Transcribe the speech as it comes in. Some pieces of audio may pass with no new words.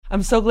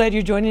I'm so glad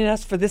you're joining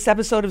us for this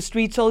episode of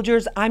Street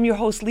Soldiers. I'm your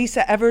host,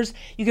 Lisa Evers.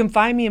 You can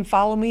find me and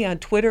follow me on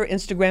Twitter,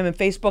 Instagram, and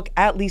Facebook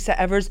at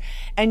Lisa Evers.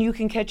 And you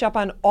can catch up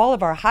on all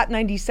of our Hot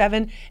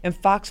 97 and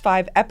Fox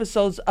 5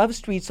 episodes of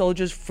Street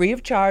Soldiers free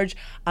of charge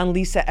on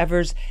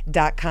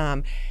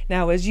lisaevers.com.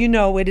 Now, as you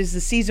know, it is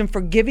the season for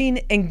giving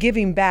and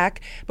giving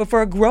back, but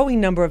for a growing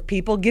number of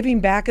people, giving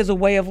back is a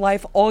way of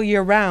life all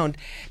year round,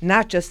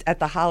 not just at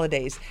the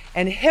holidays.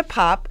 And hip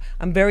hop,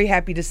 I'm very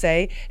happy to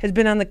say, has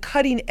been on the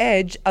cutting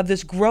edge of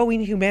this growing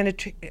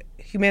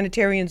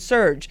humanitarian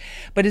surge.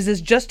 But is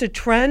this just a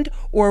trend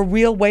or a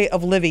real way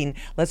of living?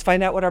 Let's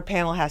find out what our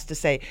panel has to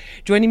say.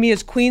 Joining me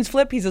is Queens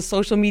Flip. He's a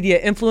social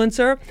media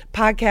influencer,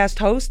 podcast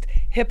host,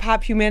 hip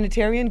hop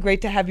humanitarian.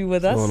 Great to have you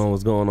with us.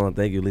 What's going on?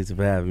 Thank you, Lisa,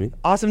 for having me.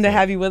 Awesome to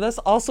have you with us.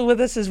 Also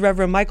with us is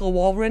Reverend Michael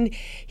Walren.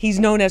 He's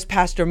known as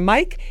Pastor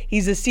Mike.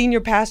 He's a senior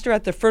pastor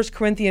at the First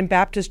Corinthian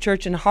Baptist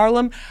Church in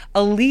Harlem,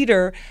 a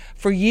leader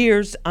for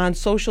years on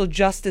social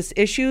justice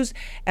issues,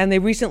 and they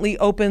recently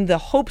opened the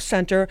Hope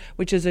Center,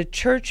 which is a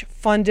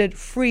church-funded,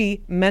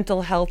 free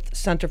mental health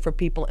center for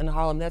people in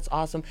Harlem. That's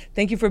awesome.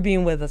 Thank you for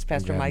being with us,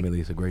 Pastor Mike.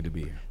 Lisa, great to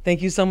be here.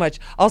 Thank you so much.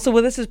 Also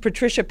with us is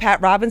Patricia Pat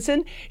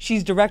Robinson.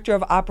 She's Director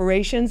of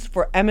Operations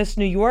for MS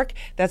New York.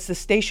 That's the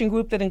station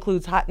group that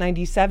includes Hot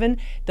 97,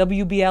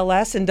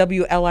 WBLS, and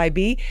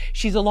WLIB.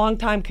 She's a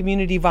longtime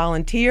community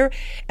volunteer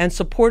and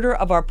supporter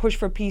of our Push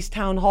for Peace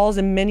town halls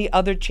and many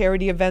other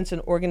charity events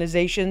and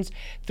organizations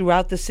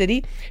throughout the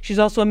city. She's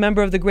also a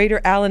member of the Greater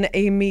Allen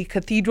AME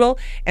Cathedral,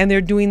 and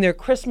they're doing their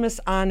Christmas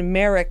on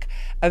Merrick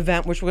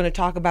event, which we're going to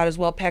talk about as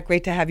well. Pat,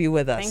 great to have you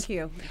with us. Thank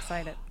you. I'm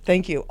excited.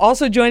 Thank you.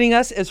 Also joining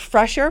us is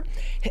Fresher.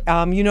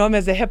 You know him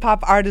as a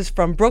hip-hop artist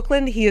from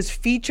Brooklyn. He is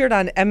featured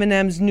on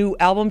Eminem's new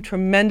album.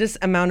 Tremendous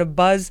amount of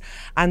buzz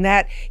on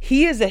that.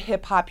 He is a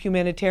hip-hop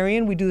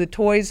humanitarian. We do the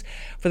toys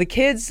for the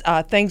kids,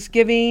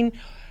 Thanksgiving,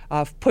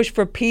 Push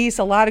for Peace,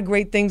 a lot of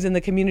great things in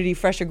the community.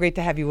 Fresher, great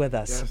to have you with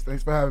us. Yes,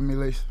 thanks for having me,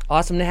 Lisa.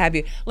 Awesome to have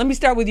you. Let me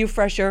start with you,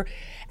 Fresher.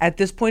 At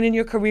this point in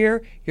your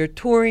career, you're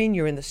touring,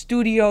 you're in the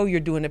studio, you're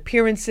doing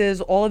appearances,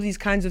 all of these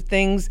kinds of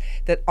things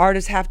that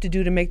artists have to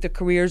do to make their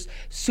careers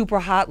super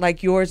hot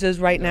like yours is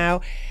right now.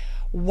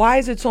 Why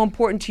is it so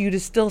important to you to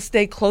still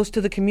stay close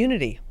to the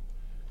community?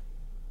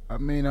 I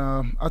mean,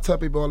 I tell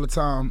people all the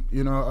time,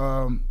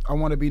 I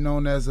want to be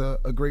known as a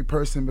great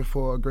person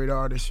before a great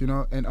artist,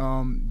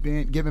 and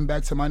giving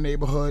back to my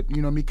neighborhood,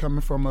 me coming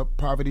from a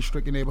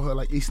poverty-stricken neighborhood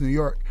like East New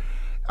York,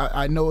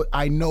 I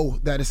know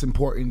that it's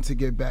important to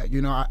give back.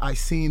 I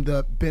seen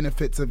the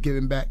benefits of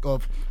giving back,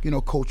 of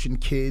coaching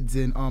kids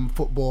and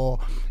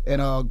football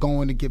and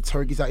going to give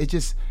turkeys.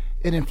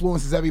 It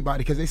influences everybody,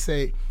 because they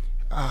say,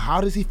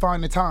 how does he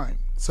find the time?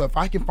 So if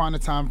I can find the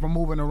time, if I'm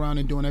moving around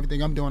and doing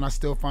everything I'm doing, I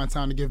still find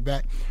time to give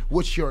back.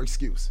 What's your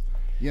excuse?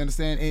 You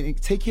understand? And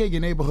take care of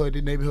your neighborhood.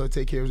 The neighborhood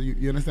take care of you.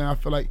 You understand? I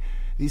feel like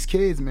these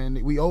kids,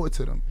 man, we owe it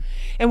to them.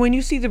 And when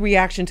you see the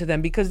reaction to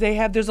them, because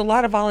there's a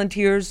lot of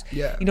volunteers,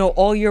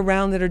 all year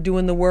round that are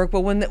doing the work, but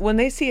when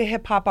they see a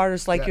hip hop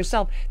artist like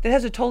yourself, that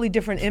has a totally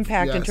different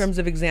impact in terms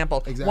of example.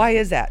 Exactly. Why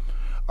is that?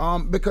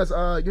 Because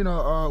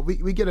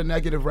we get a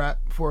negative rap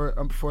for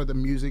the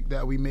music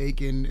that we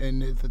make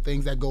and the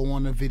things that go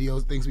on in the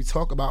videos, things we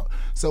talk about.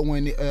 So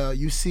when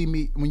you see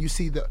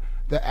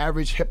the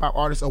average hip hop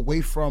artist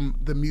away from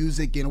the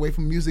music and away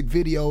from music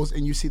videos,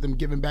 and you see them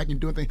giving back and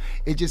doing things,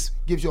 it just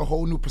gives you a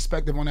whole new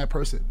perspective on that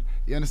person.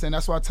 You understand?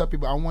 That's why I tell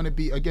people, I want to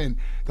be, again,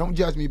 don't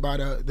judge me by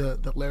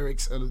the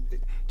lyrics,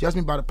 judge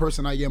me by the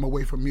person I am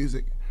away from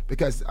music.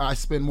 Because I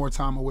spend more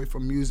time away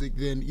from music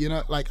than,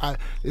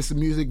 it's a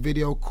music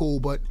video, cool,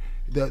 but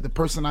the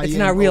person I am. It's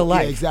not real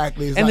life. Yeah,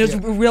 exactly. And there's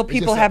real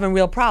people having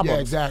real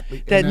problems. Yeah,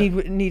 exactly. That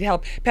need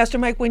help. Pastor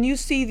Mike, when you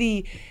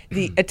see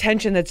the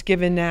attention that's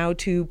given now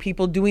to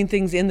people doing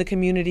things in the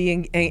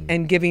community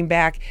and giving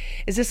back,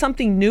 is this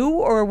something new,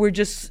 or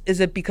is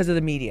it because of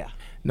the media?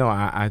 No,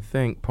 I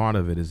think part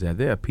of it is that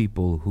there are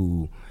people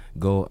who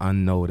go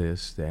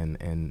unnoticed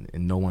and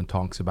no one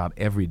talks about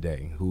every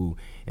day, who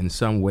in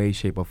some way,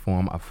 shape, or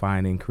form are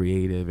finding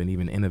creative and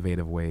even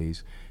innovative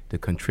ways to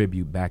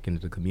contribute back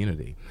into the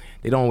community.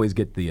 They don't always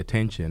get the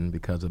attention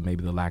because of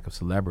maybe the lack of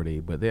celebrity,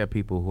 but there are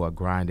people who are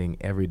grinding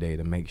every day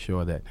to make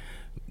sure that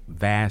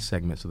vast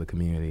segments of the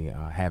community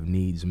have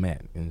needs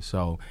met. And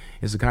so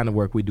it's the kind of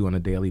work we do on a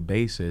daily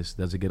basis.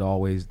 Does it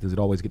always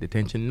get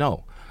attention?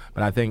 No.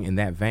 But I think in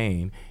that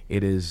vein,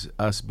 it is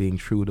us being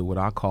true to what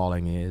our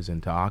calling is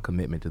and to our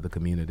commitment to the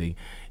community.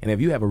 And if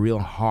you have a real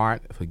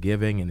heart for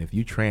giving, and if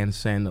you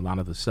transcend a lot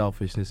of the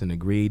selfishness and the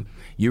greed,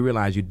 you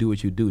realize you do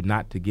what you do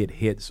not to get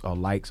hits or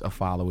likes or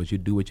followers. You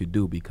do what you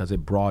do because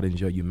it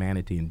broadens your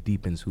humanity and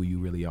deepens who you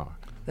really are.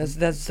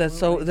 That's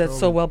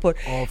so well put.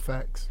 All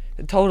facts.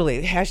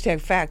 Totally.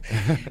 #fact.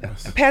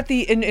 Yes. Pat,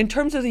 in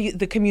terms of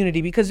the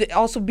community, because it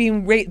also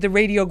being the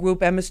radio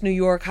group, MS New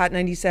York, Hot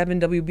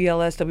 97,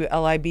 WBLS,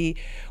 WLIB,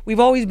 we've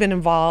always been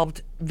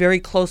involved very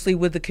closely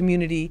with the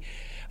community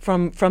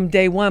from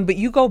day one, but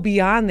you go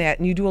beyond that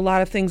and you do a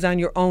lot of things on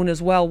your own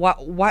as well.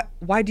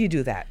 Why do you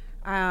do that?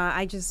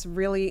 I just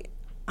really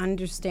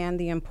understand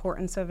the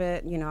importance of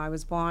it. You know, I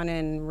was born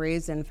and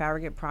raised in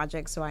Farragut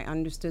Project, so I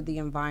understood the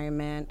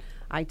environment.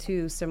 I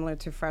too, similar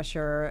to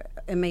Fresher,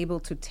 am able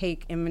to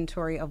take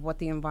inventory of what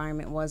the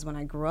environment was when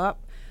I grew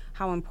up,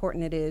 how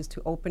important it is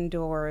to open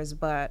doors,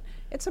 but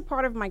it's a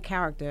part of my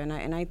character.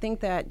 And I think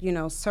that, you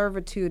know,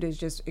 servitude is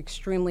just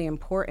extremely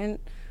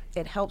important.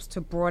 It helps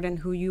to broaden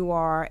who you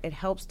are. It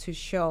helps to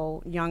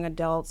show young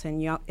adults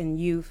and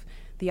youth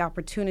the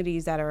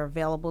opportunities that are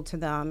available to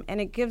them.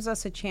 And it gives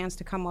us a chance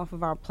to come off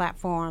of our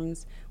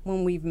platforms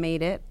when we've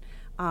made it,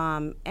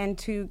 and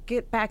to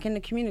get back in the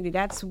community.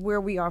 That's where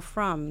we are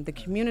from. The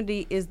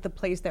community is the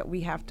place that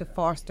we have to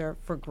foster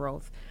for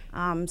growth.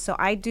 So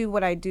I do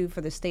what I do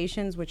for the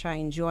stations, which I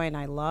enjoy and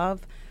I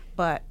love,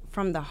 but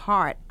from the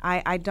heart,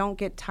 I don't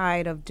get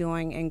tired of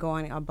doing and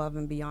going above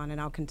and beyond, and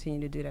I'll continue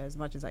to do that as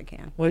much as I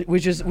can.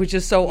 Which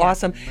is so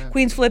awesome.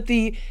 Queens Flip,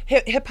 the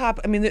hip hop.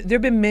 I mean, there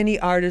have been many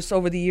artists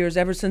over the years,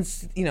 ever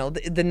since the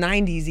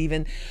 90s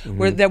even,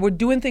 that were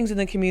doing things in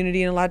the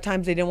community, and a lot of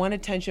times they didn't want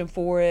attention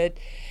for it.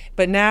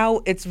 But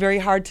now it's very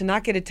hard to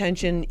not get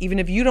attention. Even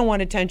if you don't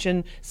want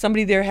attention,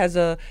 somebody there has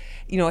a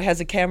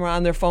camera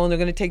on their phone. They're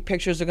going to take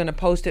pictures. They're going to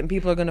post it, and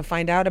people are going to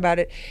find out about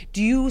it.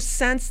 Do you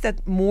sense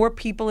that more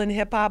people in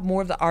hip hop,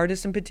 more of the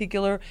artists in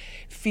particular,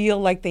 feel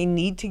like they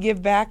need to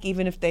give back,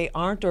 even if they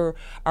aren't, or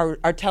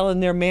are telling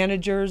their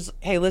managers,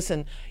 "Hey,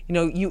 listen,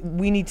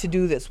 we need to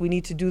do this. We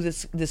need to do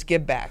this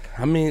give back."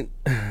 I mean,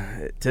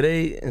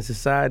 today in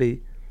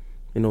society,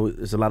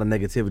 there's a lot of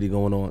negativity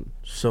going on.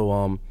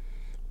 So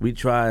we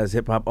try as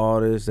hip hop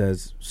artists,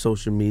 as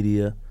social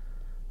media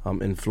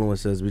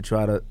influencers, we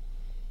try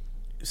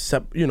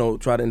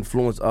to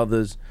influence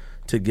others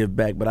to give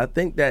back. But I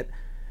think that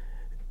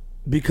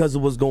because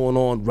of what's going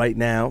on right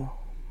now,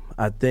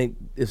 I think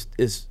it's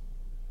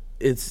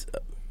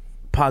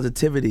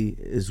positivity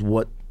is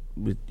what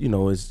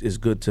is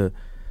good to.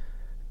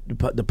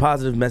 The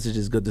positive message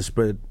is good to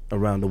spread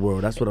around the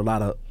world. That's what a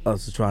lot of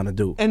us are trying to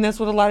do. And that's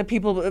what a lot of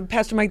people,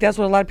 Pastor Mike, that's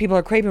what a lot of people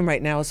are craving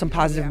right now, is some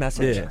positive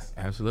message. Yeah,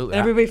 absolutely. And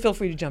everybody feel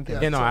free to jump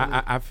in.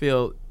 I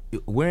feel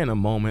we're in a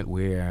moment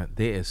where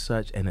there is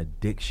such an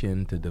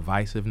addiction to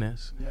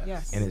divisiveness.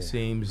 Yes. And it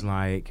seems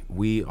like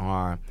we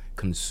are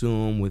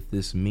consumed with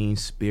this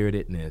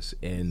mean-spiritedness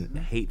and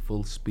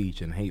hateful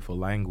speech and hateful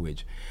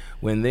language.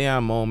 When there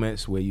are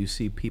moments where you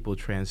see people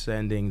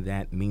transcending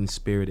that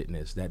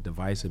mean-spiritedness, that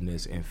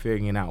divisiveness, and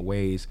figuring out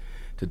ways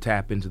to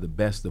tap into the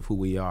best of who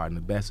we are and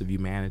the best of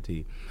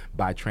humanity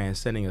by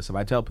transcending us. So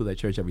I tell people at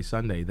church every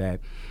Sunday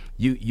that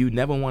you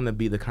never want to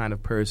be the kind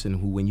of person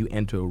who, when you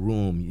enter a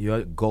room,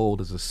 your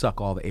goal is to suck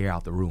all the air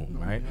out the room,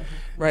 right?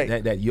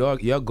 Right. That your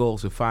goal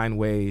is to find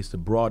ways to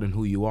broaden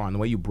who you are, and the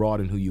way you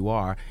broaden who you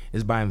are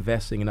is by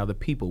investing in other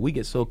people. We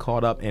get so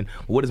caught up in,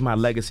 what is my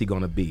legacy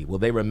going to be? Will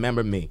they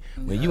remember me?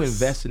 When you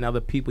invest in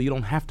other people, you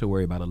don't have to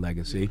worry about a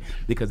legacy,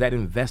 because that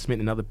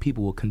investment in other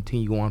people will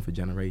continue on for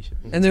generations.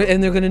 And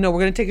they're going to know.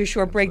 We're going to take a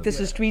short break. This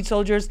is Street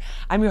Soldiers.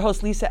 I'm your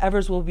host, Lisa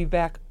Evers. We'll be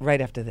back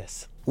right after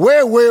this.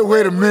 Wait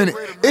a minute.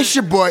 It's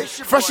your boy,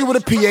 Fresher with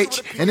a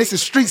PH, and this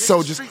is Street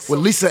Soldiers with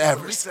Lisa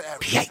Evers,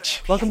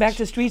 PH. Welcome back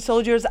to Street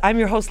Soldiers. I'm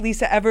your host,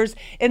 Lisa Evers.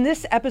 In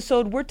this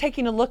episode, we're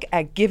taking a look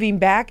at giving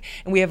back,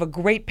 and we have a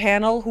great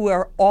panel who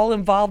are all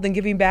involved in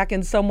giving back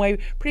in some way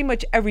pretty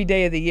much every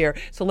day of the year.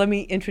 So let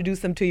me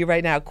introduce them to you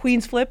right now.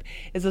 Queens Flip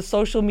is a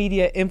social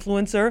media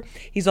influencer.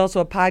 He's also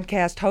a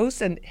podcast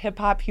host and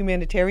hip-hop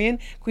humanitarian.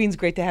 Queens,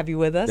 great to have you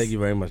with us. Thank you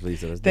very much,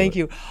 Lisa. Thank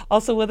you.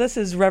 Also with us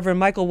is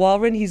Reverend Michael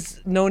Walren. He's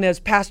known as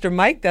Pastor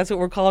Mike. That's what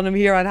we're calling him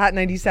here on Hot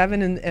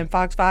 97 and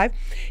Fox 5.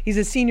 He's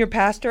a senior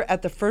pastor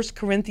at the First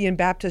Corinthian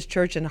Baptist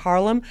Church in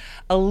Harlem,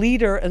 a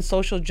leader in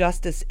social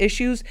justice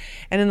issues,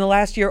 and in the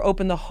last year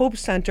opened the Hope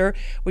Center,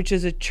 which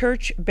is a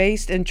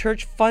church-based and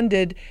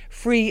church-funded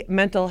free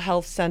mental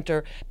health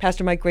center.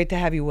 Pastor Mike, great to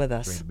have you with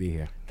us. Great to be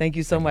here. Thank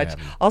you so much.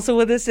 Also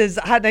with us is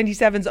Hot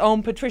 97's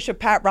own Patricia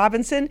Pat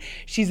Robinson.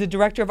 She's the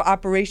Director of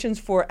Operations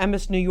for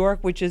Emmis New York,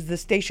 which is the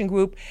station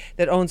group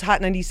that owns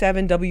Hot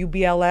 97,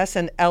 WBLS,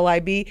 and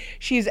LIB.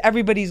 She is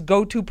everybody's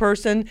go-to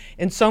person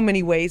in so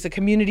many ways, a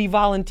community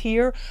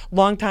volunteer,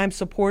 longtime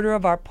supporter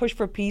of our Push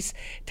for Peace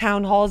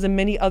town halls and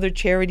many other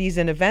charities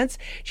and events.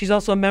 She's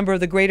also a member of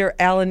the Greater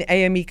Allen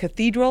AME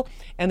Cathedral,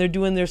 and they're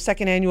doing their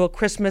second annual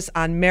Christmas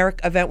on Merrick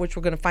event, which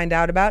we're going to find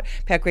out about.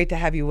 Pat, great to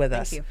have you with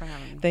us. Thank you for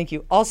having me. Thank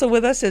you. Also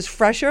with us is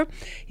Fresher.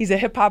 He's a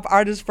hip-hop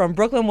artist from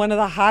Brooklyn, one of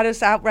the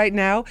hottest out right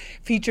now,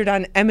 featured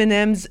on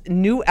Eminem's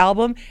new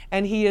album,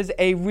 and he is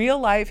a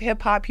real-life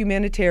hip-hop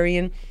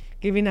humanitarian,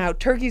 giving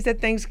out turkeys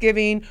at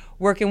Thanksgiving,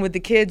 working with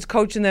the kids,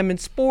 coaching them in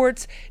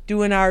sports,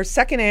 doing our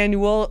second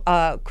annual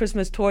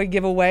Christmas toy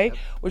giveaway,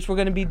 which we're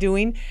going to be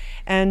doing,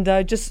 and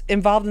just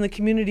involved in the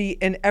community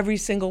in every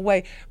single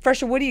way.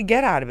 Fresher, what do you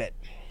get out of it?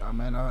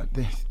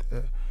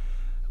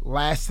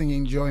 Lasting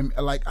enjoyment.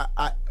 Like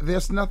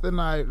there's nothing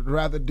I'd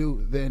rather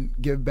do than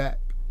give back.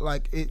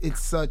 Like it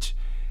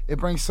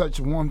brings such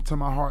warmth to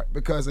my heart,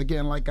 because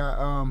again, like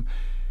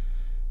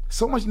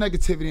so much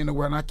negativity in the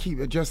world, and I keep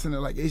adjusting it.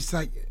 Like it's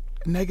like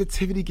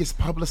negativity gets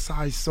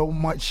publicized so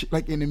much,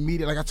 like in the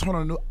media. Like I turn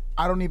on the news,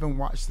 I don't even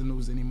watch the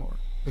news anymore.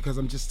 because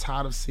I'm just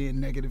tired of seeing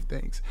negative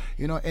things.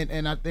 You know,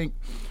 and I think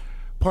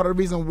part of the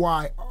reason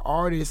why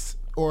artists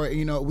or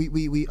we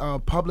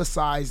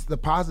publicize the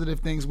positive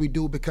things we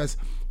do, because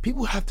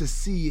people have to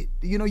see it.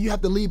 You know, you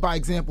have to lead by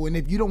example, and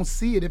if you don't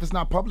see it, if it's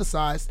not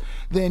publicized,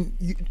 then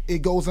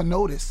it goes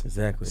unnoticed.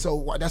 Exactly.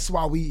 So that's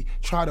why we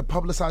try to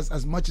publicize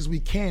as much as we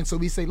can. So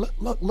we say,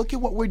 look at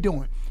what we're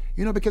doing.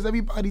 You know, because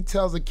everybody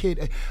tells a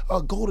kid,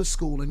 go to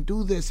school and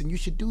do this, and you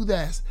should do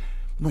that.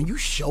 When you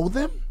show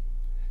them,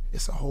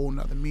 it's a whole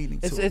nother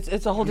meaning to it.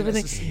 It's a whole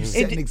different thing. You're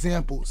setting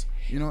examples,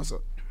 you know.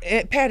 So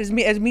Pat, as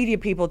media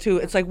people too,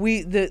 it's like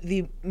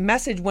the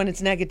message when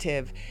it's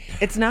negative,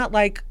 it's not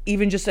like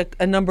even just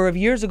a number of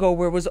years ago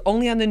where it was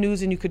only on the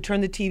news and you could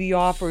turn the TV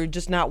off or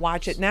just not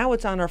watch it. Now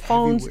it's on our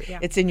phones, Everywhere.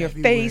 it's in your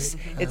Everywhere. face,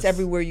 it's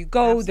everywhere you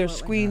go. Absolutely. There's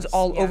screens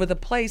all over the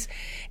place,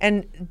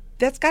 and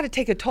that's got to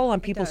take a toll on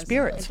people's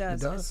spirits. It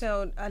does. It does.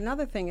 So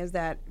another thing is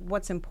that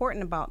what's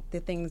important about the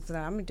things that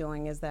I'm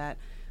doing is that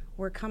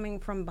we're coming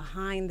from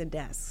behind the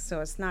desk. So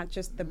it's not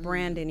just the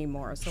brand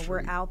anymore. So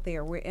we're out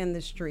there, we're in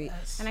the street.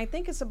 Yes. And I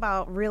think it's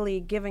about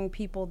really giving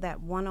people that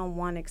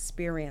one-on-one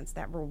experience,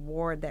 that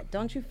reward, that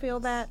don't you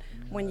feel that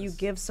when you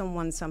give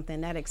someone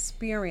something, that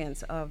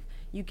experience of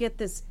you get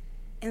this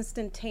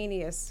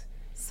instantaneous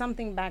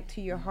something back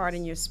to your heart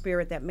and your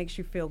spirit that makes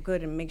you feel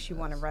good and makes you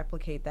want to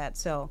replicate that.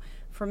 So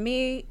for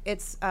me,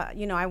 it's,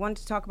 I wanted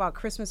to talk about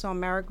Christmas on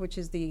Merrick, which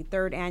is the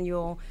third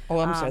annual.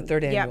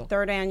 Third annual. Yeah,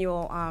 third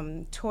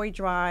annual toy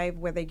drive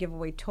where they give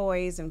away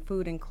toys and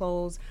food and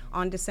clothes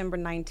on December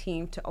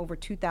 19th to over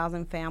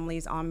 2,000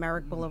 families on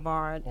Merrick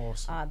Boulevard.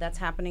 Awesome. That's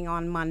happening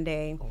on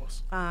Monday.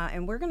 Awesome.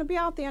 And we're going to be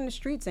out there in the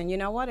streets. And you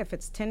know what? If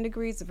it's 10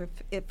 degrees,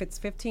 if it's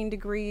 15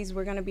 degrees,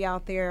 we're going to be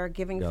out there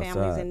giving families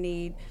Outside. in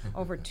need.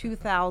 Over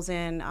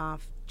 2,000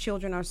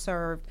 children are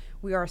served.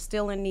 We are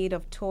still in need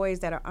of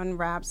toys that are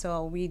unwrapped,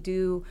 so we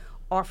do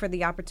offer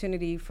the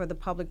opportunity for the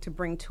public to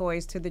bring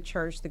toys to the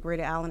church, the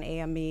Greater Allen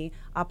AME,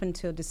 up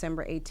until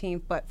December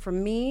 18th. But for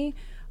me,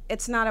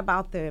 it's not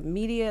about the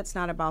media, it's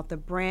not about the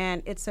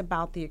brand, it's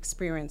about the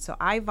experience. So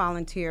I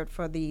volunteered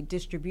for the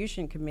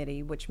distribution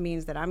committee, which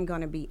means that I'm going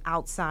to be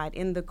outside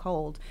in the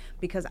cold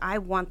because I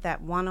want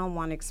that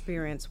one-on-one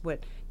experience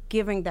with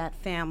giving that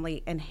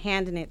family and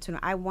handing it to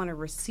them. I want to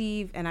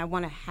receive and I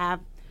want to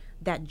have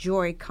that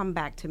joy come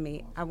back to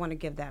me. I want to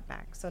give that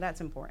back. So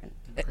that's important.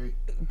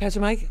 Pastor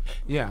Mike?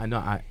 Yeah, I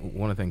know.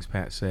 One of the things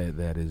Pat said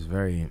that is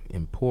very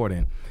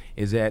important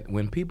is that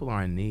when people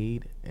are in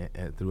need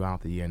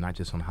throughout the year, not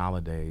just on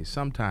holidays,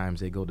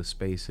 sometimes they go to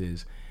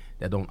spaces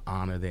that don't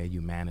honor their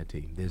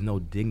humanity. There's no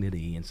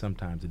dignity in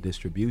sometimes the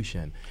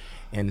distribution.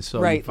 And so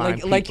Right, you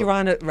find like people, you're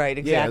on it, right,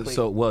 exactly. Yeah,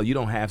 so, well, you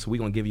don't have, so we're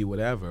going to give you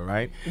whatever,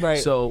 right? Right.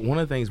 So one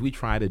of the things we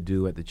try to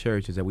do at the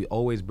church is that we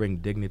always bring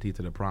dignity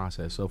to the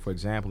process. So, for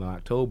example, in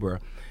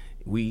October,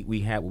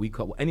 we have what we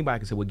call, anybody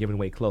can say we're giving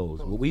away clothes.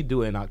 What we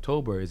do in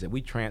October is that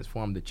we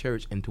transform the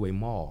church into a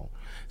mall.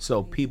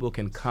 So people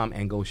can come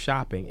and go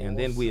shopping, and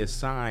then we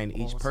assign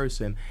each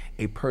person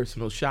a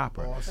personal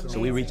shopper. So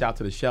we reach out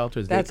to the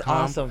shelters. That's they come,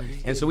 awesome.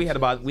 And so we had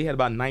about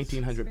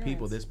 1,900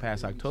 people this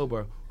past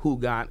October who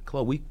got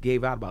clothes. We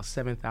gave out about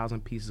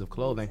 7,000 pieces of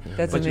clothing.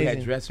 That's but you had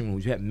amazing. dressing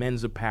rooms, you had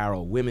men's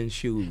apparel, women's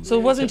shoes. So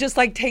it wasn't just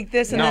like take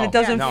this and No, then it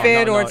doesn't no,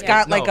 fit no, or no, it's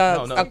got no, like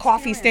no. a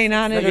coffee stain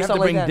on No, it you or have to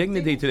something bring like that.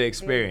 dignity to the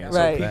experience.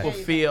 Right. So people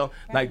feel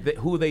like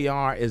who they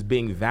are is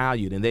being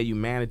valued and their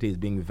humanity is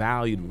being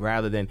valued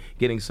rather than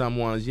getting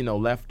someone's,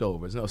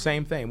 leftovers. No,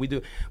 same thing. We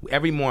do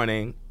every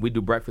morning. We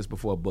do breakfast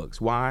before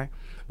books. Why?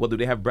 Well, do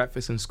they have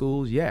breakfast in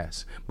schools?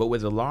 Yes. But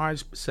there's a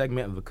large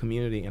segment of the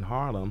community in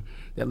Harlem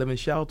that live in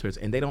shelters,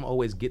 and they don't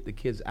always get the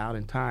kids out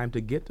in time to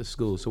get to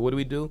school. So what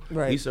do?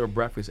 Right. We serve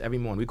breakfast every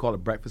morning. We call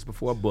it breakfast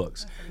before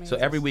books. So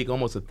every week,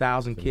 almost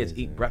 1,000 kids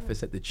eat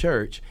breakfast at the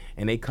church,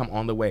 and they come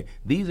on the way.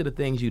 These are the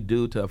things you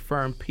do to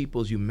affirm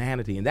people's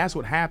humanity, and that's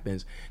what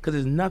happens, because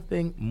there's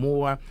nothing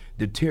more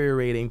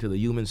deteriorating to the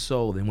human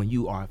soul than when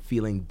you are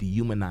feeling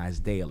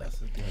dehumanized daily.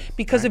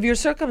 Because of your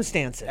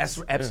circumstances.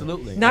 That's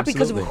absolutely. Not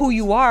because of absolutely. who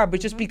you are, but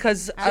just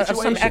because of some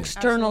Situation.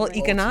 external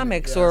Absolutely.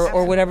 economics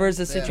or whatever is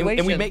the situation.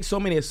 And we make so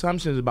many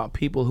assumptions about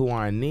people who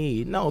are in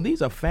need. No,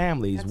 these are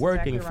families, That's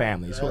working exactly right.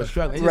 families who are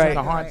struggling. They Right. just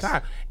have a hard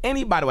time.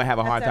 Anybody would have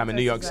a hard That's time in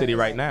New York exactly City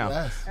right right. now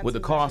Yes. with the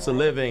That's cost of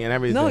living and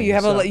everything. No, you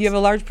have So- a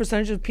large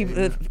percentage of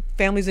people,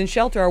 families in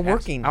shelter are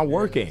working. I'm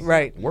working.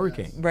 Right.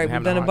 Working. Right, we've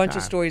Having done a hard bunch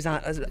of time. stories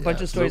on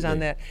absolutely.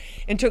 that.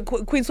 And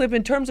Queen Sleep,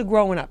 in terms of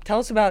growing up, tell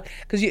us about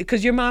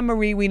because your mom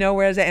Marie, we know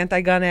her as an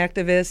anti-gun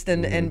activist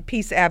and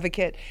peace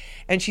advocate,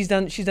 and she's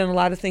done a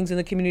lot of things in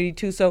the community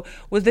too. So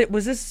was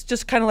this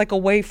just kind of like a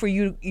way for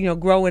you,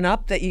 growing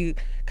up that you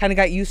kind of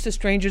got used to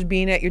strangers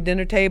being at your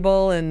dinner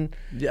table and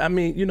Yeah, I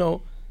mean,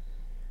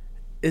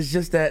 it's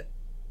just that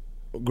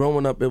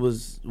growing up, it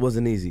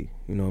wasn't easy.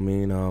 You know what I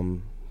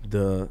mean?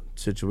 The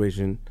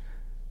situation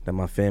that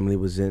my family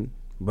was in,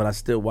 but I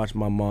still watched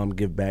my mom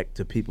give back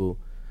to people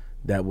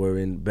that were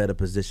in better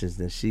positions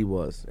than she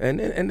was, and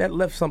that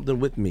left something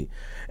with me.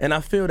 And I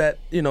feel that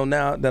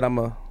now that I'm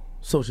a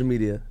social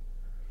media,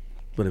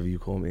 whatever you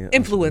call me,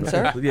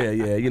 Influencer.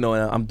 yeah, and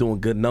I'm doing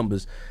good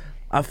numbers.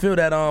 I feel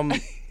that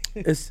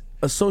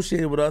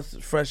associated with us,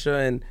 Fresher,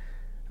 and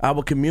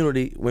our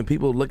community, when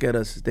people look at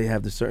us, they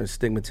have this certain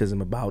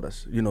stigmatism about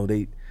us. You know,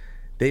 they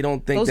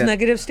don't think those that,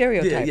 negative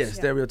stereotypes. Yeah,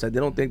 stereotypes. They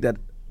don't think that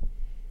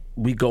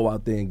we go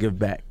out there and give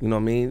back. You know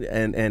what I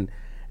mean?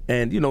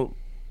 And you know,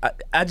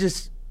 I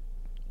just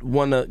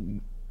want to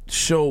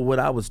show what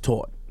I was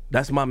taught.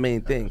 That's my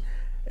main thing,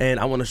 and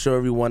I want to show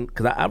everyone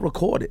because I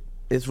record it.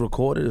 It's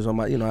recorded. It's on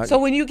my, you know. So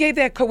when you gave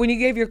that when you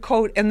gave your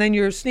coat and then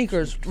your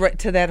sneakers right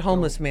to that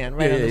homeless man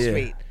right on the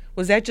street,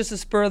 was that just a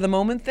spur of the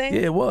moment thing?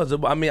 Yeah, it was.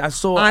 I mean, I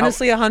saw.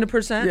 Honestly,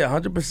 100%. Yeah,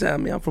 100%. I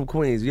mean, I'm from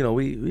Queens. You know,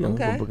 we I'm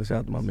from Brooklyn. Shout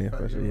out to my man,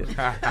 Fresher. Yeah.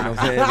 You know what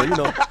I'm saying? But, you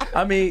know,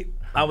 I mean,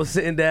 I was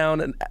sitting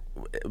down and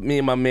me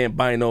and my man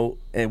Bino,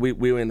 and we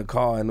were in the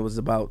car, and it was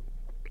about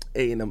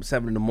 7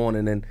 in the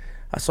morning, and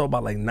I saw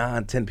about like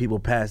 9, 10 people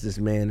pass this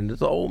man, and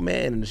there's an old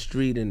man in the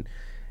street, and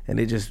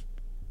they just,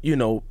 you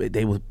know,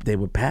 they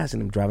were passing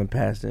him, driving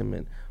past him,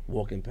 and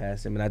walking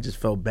past him, and I just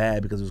felt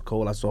bad because it was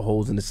cold. I saw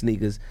holes in the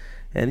sneakers,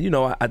 and you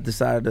know, I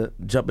decided to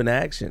jump into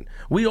action.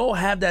 We all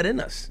have that in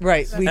us,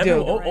 right? We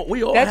do.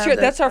 We all that's have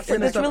that's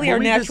that really our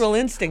natural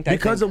instinct. I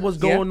because think. of what's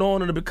going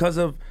on, and because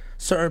of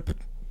certain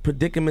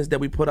predicaments that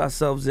we put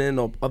ourselves in,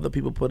 or other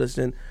people put us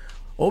in.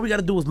 All we got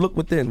to do is look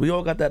within. We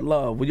all got that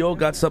love. We all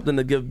got something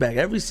to give back.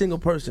 Every single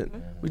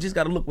person. We just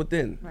got to look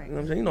within. Right. You know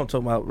what I'm saying? You know what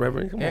I'm talking about,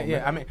 Reverend. Come on,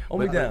 man. I mean,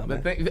 hold me down.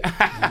 But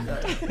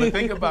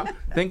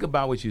think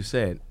about what you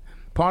said.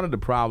 Part of the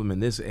problem in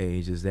this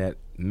age is that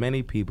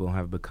many people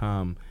have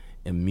become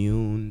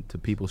immune to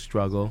people's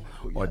struggle,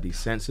 or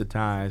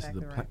desensitized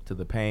to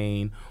the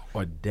pain,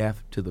 or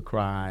deaf to the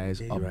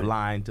cries, or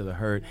blind to the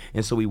hurt,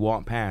 and so we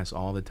walk past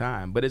all the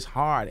time. But it's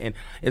hard, and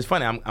it's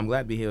funny. I'm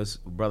glad to be here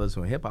with brothers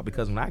from hip hop,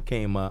 because when I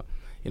came up,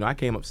 you know, I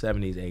came up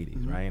 70s,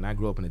 80s, right, and I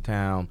grew up in a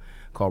town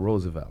called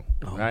Roosevelt,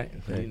 right?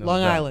 So, you know,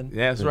 Long Island.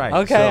 Yeah, that's right.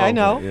 Okay, I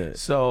know.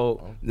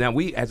 So now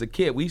we, as a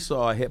kid, we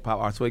saw hip hop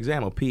arts. For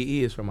example, PE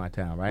is from my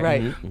town, right?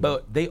 Right. Mm-hmm.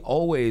 But they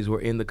always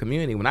were in the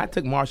community. When I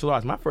took martial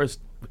arts, my first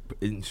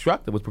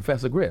instructor was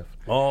Professor Griff.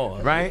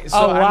 Oh, right.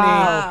 So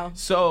I mean,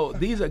 so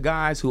these are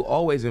guys who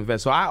always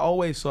invest. So I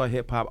always saw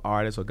hip hop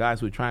artists or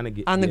guys who were trying to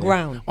get on the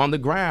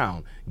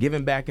ground,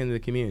 giving back into the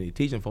community,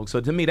 teaching folks.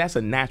 So to me, that's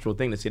a natural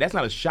thing to see. That's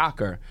not a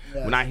shocker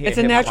when I hear. It's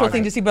a natural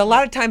thing to see, but a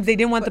lot of times they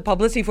didn't want the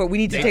publicity for it. We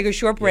need to take a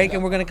short break,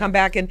 and we're going to come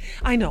back. And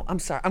I know, I'm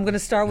sorry, I'm going to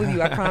start with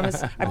you. I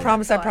promise. I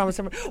promise.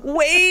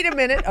 Wait a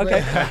minute.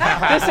 Okay.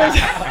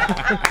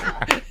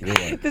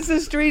 This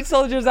is Street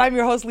Soldiers. I'm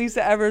your host,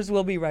 Lisa Evers.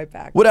 We'll be right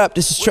back. What up?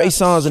 This is Trey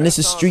Songz, and this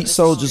is Street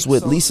Soldiers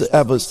with Lisa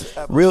Evers.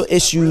 Real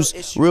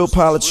issues, real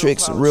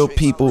politics, real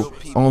people,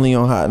 only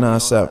on Hot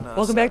 97.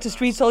 Welcome back to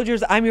Street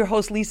Soldiers. I'm your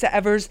host, Lisa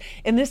Evers.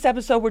 In this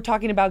episode, we're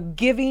talking about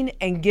giving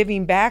and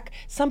giving back.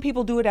 Some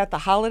people do it at the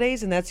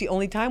holidays, and that's the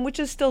only time, which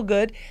is still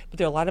good. But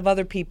there are a lot of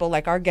other people,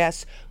 like our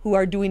guests, who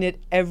are doing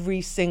it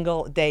every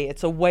single day.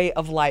 It's a way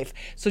of life.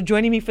 So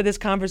joining me for this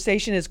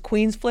conversation is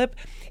Queens Flip.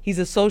 He's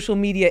a social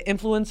media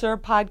influencer,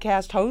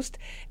 podcast host,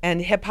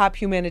 and hip-hop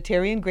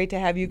humanitarian. Great to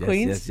have you,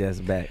 Queens. Yes,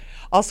 back.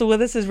 Also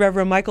with us is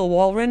Reverend Michael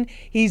Walren.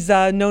 He's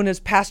known as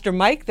Pastor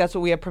Mike. That's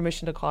what we have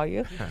permission to call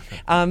you.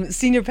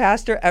 Senior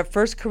pastor at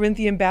First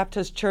Corinthian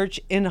Baptist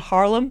Church in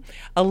Harlem,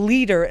 a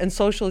leader in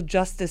social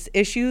justice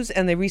issues,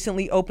 and they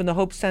recently opened the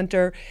Hope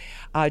Center,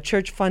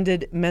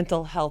 church-funded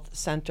mental health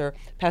center.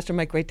 Pastor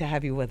Mike, great to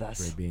have you with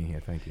us. Great being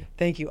here. Thank you.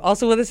 Thank you.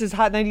 Also with us is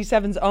Hot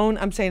 97's own,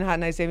 I'm saying Hot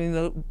 97, even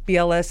though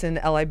BLS and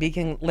LIB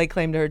can lay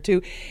claim to her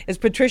too, is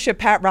Patricia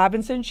Pat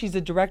Robinson. She's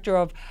the director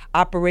of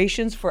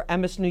operations for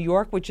Emmis New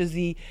York, which is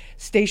the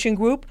station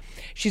group.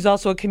 She's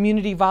also a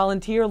community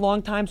volunteer,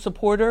 longtime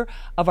supporter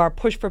of our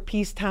Push for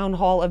Peace town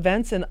hall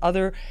events and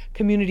other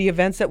community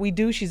events that we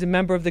do. She's a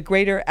member of the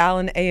Greater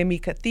Allen AME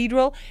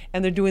Cathedral,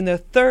 and they're doing their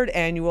 3rd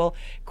annual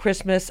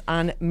Christmas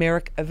on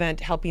Merrick event,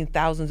 helping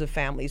thousands of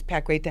families.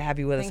 Pat, great to have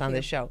you with us on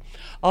this show.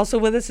 Also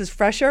with us is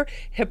Fresher,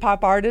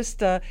 hip-hop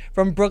artist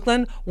from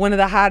Brooklyn, one of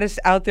the hottest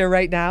out there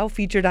right now,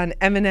 featured on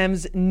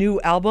Eminem's new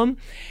album.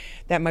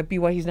 That might be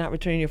why he's not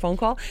returning your phone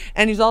call.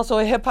 And he's also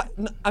a hip-hop,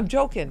 I'm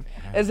joking,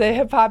 as a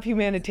hip-hop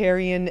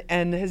humanitarian,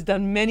 and has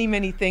done many,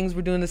 many things.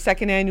 We're doing the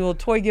 2nd annual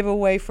toy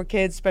giveaway for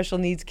kids, special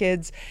needs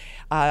kids,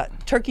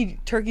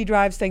 turkey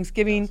drives,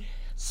 Thanksgiving,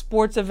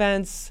 sports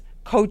events,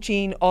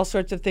 coaching, all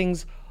sorts of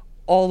things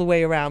all the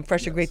way around.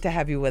 Fresher, great to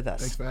have you with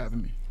us. Thanks for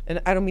having me.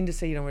 And I don't mean to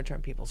say you don't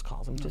return people's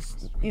calls. I'm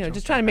just,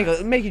 just trying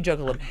to make you joke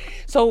a little.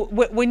 So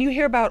when you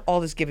hear about all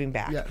this giving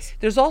back,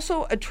 there's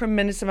also a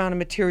tremendous amount of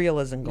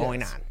materialism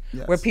going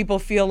on, where people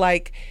feel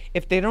like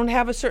if they don't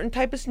have a certain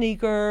type of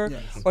sneaker,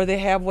 or they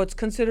have what's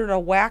considered a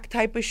whack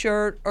type of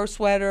shirt or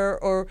sweater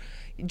or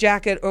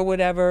jacket or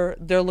whatever,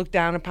 they're looked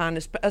down upon,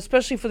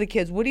 especially for the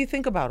kids. What do you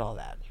think about all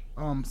that?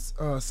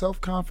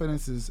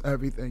 Self-confidence is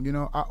everything.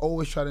 I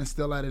always try to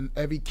instill that in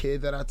every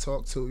kid that I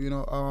talk to.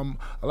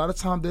 A lot of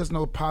times there's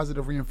no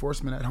positive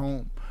reinforcement at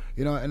home.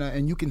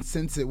 And you can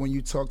sense it when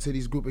you talk to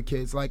these group of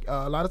kids. Like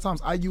a lot of times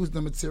I use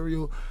the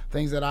material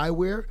things that I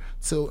wear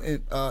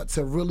to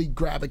really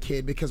grab a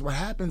kid, because what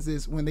happens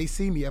is when they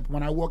see me,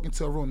 when I walk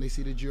into a room, they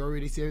see the jewelry,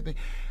 they see everything,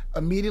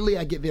 immediately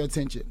I get their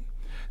attention.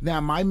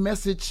 Now my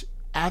message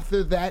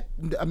after that,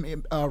 I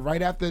mean,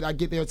 right after I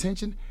get their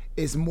attention,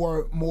 is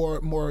more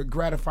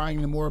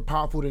gratifying and more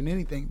powerful than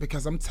anything,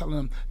 because I'm telling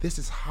them, this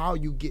is how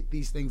you get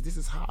these things. This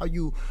is how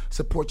you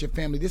support your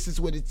family. This is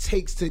what it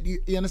takes to,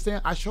 you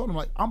understand? I showed them,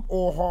 like, I'm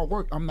all hard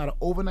work. I'm not an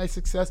overnight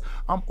success.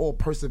 I'm all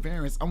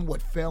perseverance. I'm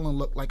what failing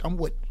look like. I'm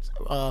what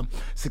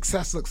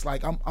success looks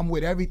like. I'm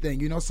with everything,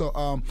 you know?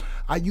 So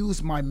I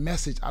use my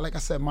message. Like I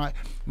said, my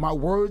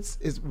words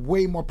is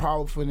way more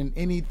powerful than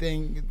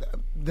anything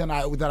that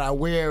I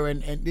wear.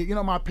 And you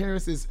know, my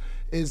appearance is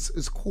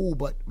cool,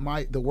 but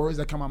the words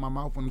that come out of my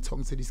mouth when I'm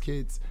talking to these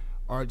kids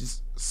are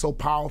just so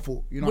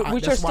powerful, you know.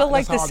 Which are still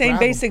like the same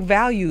basic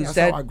values.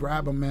 That's how I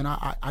grab them, man.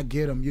 I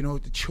get them, you know,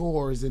 the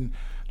chores and,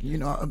 you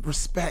know,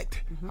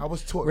 respect. I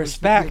was taught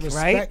respect,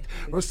 right?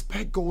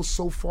 Respect goes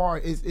so far.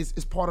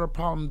 It's part of the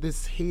problem.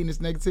 This hate and this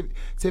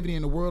negativity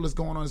in the world is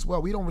going on as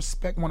well. We don't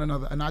respect one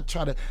another, and I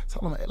try to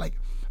tell them, like,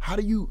 how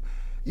do you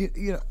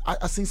know?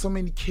 I seen so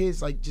many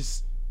kids like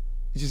just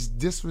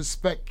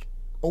disrespect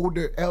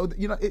older,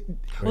 you know.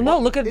 Well, no,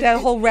 look at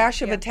that whole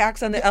rash of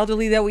attacks on the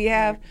elderly that we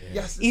have.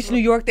 Yes, East New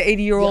York, the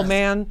 80-year-old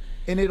man.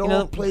 And it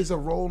all plays a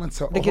role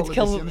into all that gets of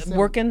killed this,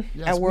 working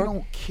at work. We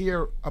don't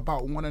care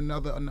about one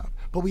another enough,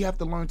 but we have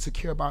to learn to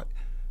care about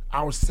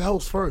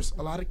ourselves first.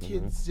 A lot of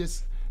kids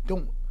just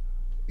don't.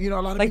 You know,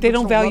 a lot of like people they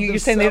don't value. You're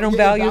saying they don't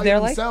value their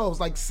life.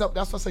 Themselves. Like that's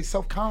why I say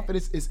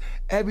self-confidence is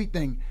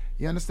everything.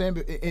 You understand?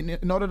 But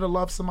in order to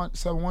love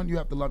someone, you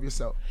have to love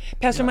yourself.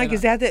 Pastor Mike,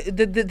 is that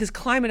this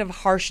climate of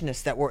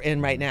harshness that we're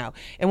in right now,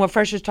 and what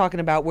Fresh is talking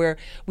about, where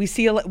we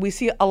see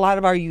a lot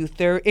of our youth,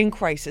 they're in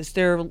crisis,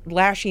 they're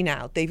lashing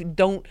out, they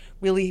don't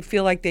really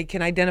feel like they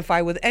can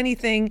identify with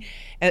anything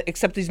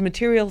except these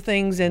material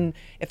things, and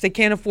if they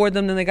can't afford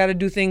them, then they got to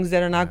do things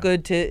that are not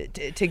good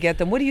to get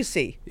them. What do you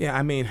see? Yeah,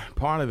 I mean,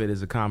 part of it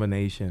is a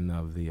combination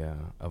of the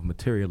of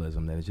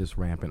materialism that is just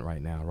rampant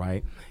right now,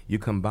 right? You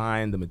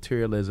combine the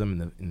materialism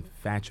and the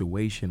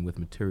infatuation with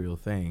material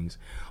things,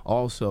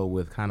 also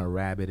with kind of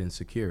rabid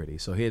insecurity.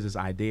 So here's this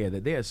idea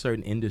that there are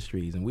certain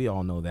industries, and we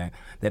all know that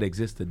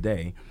exist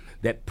today,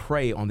 that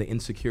prey on the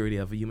insecurity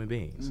of human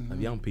beings,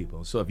 of young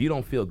people. So if you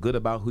don't feel good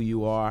about who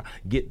you are,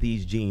 get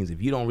these jeans.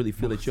 If you don't really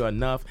feel that you're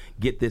enough,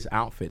 get this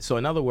outfit. So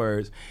in other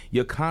words,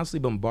 you're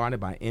constantly bombarded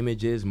by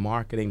images,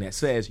 marketing that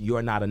says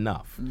you're not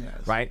enough,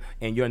 right?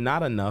 And you're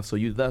not enough, so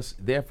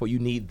therefore you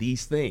need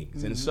these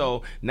things. And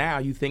so now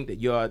you think that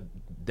your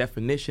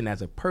definition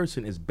as a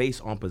person is based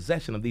on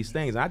possession of these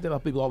things. And I tell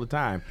people all the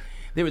time,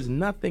 there is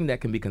nothing that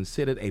can be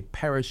considered a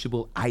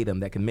perishable item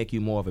that can make you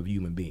more of a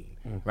human being,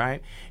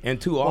 right? And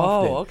too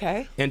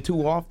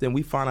often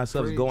we find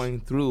ourselves going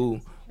through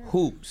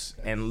hoops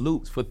and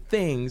loops for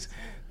things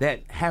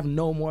that have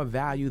no more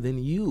value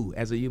than you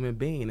as a human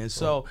being. And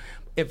so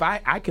if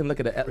I can look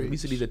at we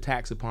see these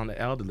attacks upon the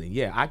elderly.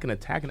 Yeah, I can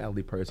attack an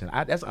elderly person.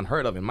 That's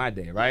unheard of in my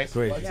day, right?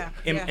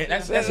 And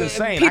that's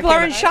insane. People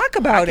are in shock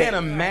about it. I can't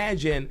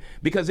imagine,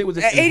 because it was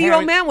this an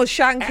 80-year-old man was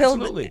shot and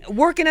killed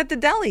working at the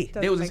deli.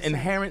 There was this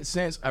inherent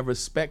sense of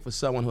respect for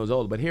someone who was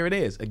older. But here it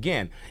is.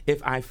 Again, if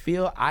I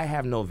feel I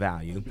have no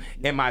value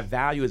and my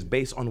value is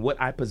based on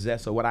what I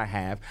possess or what I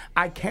have,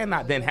 I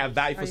cannot then have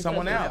value for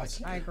someone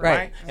else. I agree.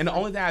 Right? And the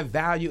only thing I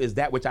value is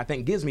that which I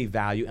think gives me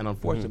value, and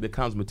unfortunately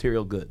becomes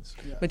material goods.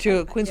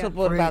 Queen Flip,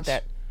 what about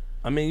that?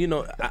 I mean, you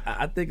know,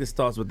 I think it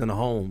starts within the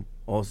home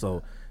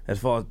also. As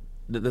far as,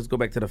 let's go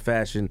back to the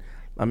fashion.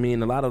 I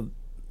mean,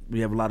 we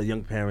have a lot of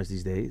young parents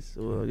these days,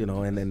 you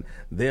know, and then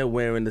they're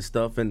wearing the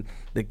stuff, and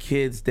the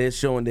kids, they're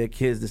showing their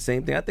kids the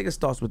same thing. I think it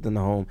starts within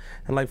the home.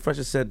 And like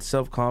Fresher said,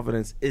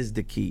 self-confidence is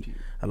the key.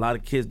 A lot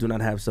of kids do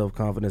not have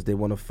self-confidence. They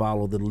want to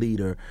follow the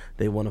leader.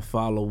 They want to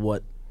follow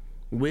what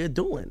we're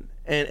doing.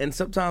 And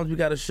sometimes we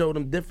got to show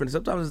them different.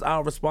 Sometimes it's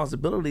our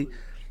responsibility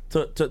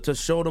to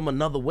show them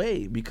another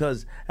way,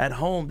 because at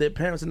home their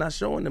parents are not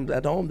showing them.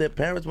 At home their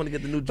parents want to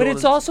get the new Jordans. But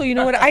it's also, you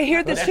know what, I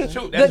hear this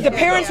too. The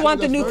parents want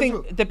the new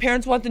thing. The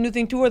parents want the new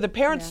thing too, or the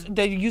parents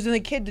they're using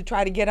the kid to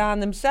try to get on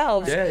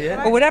themselves,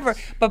 or whatever.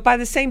 But by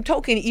the same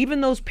token,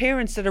 even those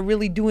parents that are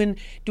really doing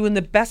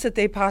the best that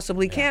they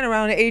possibly can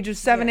around the age of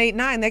 7, 8,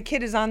 9, that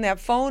kid is on that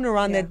phone or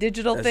on that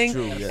digital thing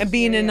and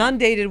being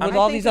inundated with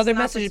all these other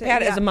messages.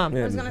 Pat, as a mom,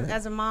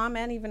 as a mom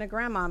and even a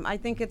grandma, I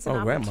think it's an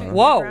opportunity.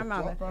 Whoa.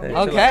 Hey,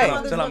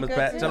 okay.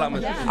 Miss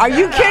Are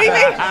you kidding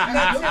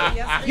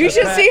me? You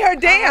should see her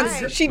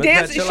dance. She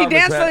danced. She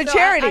danced for the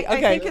charity. I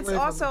Okay. think it's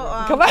also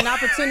an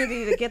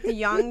opportunity to get the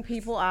young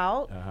people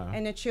out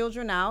and the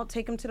children out.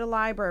 Take them to the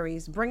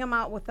libraries. Bring them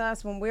out with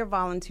us when we're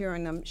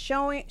volunteering them,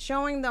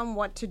 showing them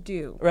what to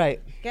do.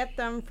 Right. Get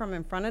them from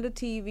in front of the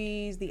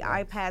TVs, the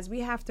iPads. We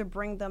have to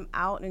bring them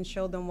out and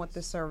show them what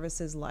the service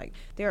is like.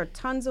 There are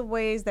tons of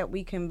ways that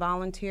we can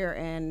volunteer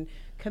and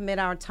commit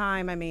our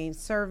time. I mean,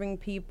 serving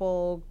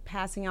people,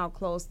 passing out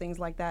clothes, things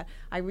like that.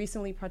 I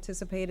recently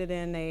participated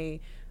in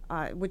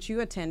which you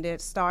attended,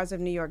 Stars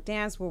of New York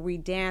Dance, where we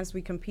danced.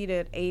 We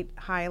competed 8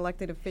 high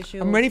elected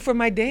officials. I'm ready for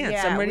my dance.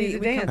 Yeah, I'm ready to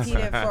dance. We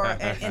competed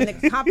and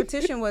the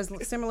competition was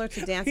similar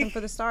to Dancing for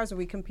the Stars, where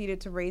we competed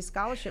to raise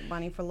scholarship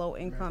money for low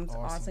incomes.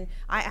 Awesome.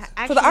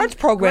 For the arts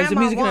programs, the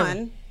music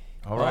won.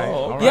 All right. Oh,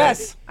 All right.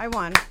 Yes. I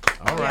won.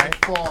 All right.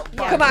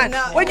 Come on.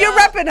 No, When you're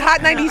repping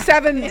Hot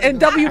 97 and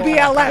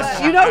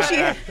WBLS, you know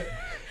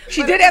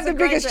she But did it have was the a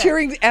great biggest day.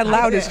 cheering and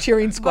loudest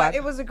cheering squad. But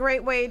it was a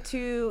great way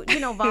to,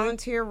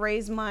 volunteer,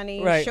 raise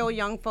money, Right. show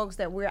young folks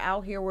that we're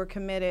out here, we're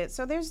committed.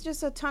 So there's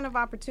just a ton of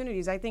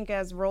opportunities. I think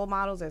as role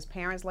models, as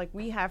parents, like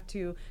we have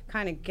to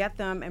kind of get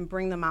them and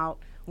bring them out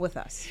with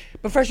us.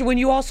 But Fresher, when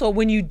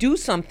you do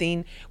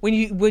something, when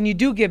you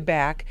do give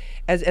back,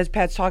 as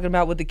Pat's talking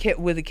about with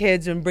the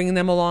kids and bringing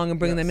them along and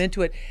bringing them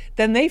into it,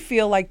 then they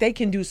feel like they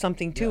can do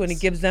something too, and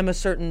it gives them a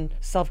certain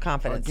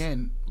self-confidence.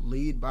 Again,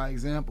 lead by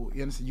example.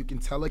 You understand? You can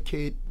tell a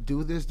kid,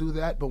 do this, do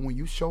that, but when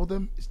you show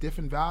them, it's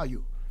different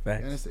value.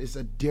 Facts. And it's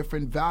a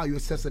different value.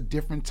 It sets a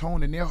different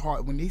tone in their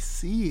heart when they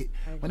see it.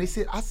 When they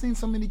see it, I've seen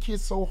so many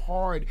kids so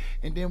hard,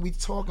 and then we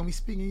talk and we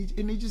speak,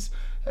 and they just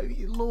have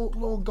a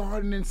little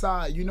garden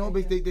inside,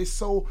 but they're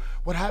so.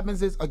 What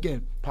happens is,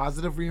 again,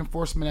 positive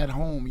reinforcement at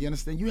home. You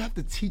understand? You have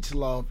to teach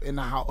love in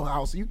the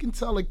house. You can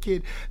tell a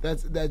kid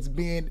that's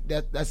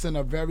in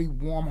a very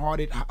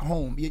warm-hearted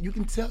home. You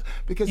can tell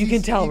because you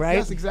can tell, right?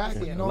 Yes,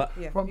 exactly.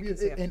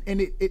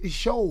 And it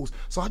shows.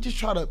 So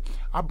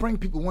I bring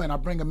people in. I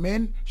bring them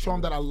in, show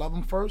them that I love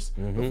them first.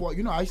 Before,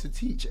 I used to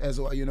teach as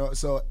well,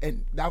 So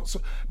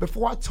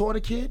before I taught a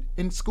kid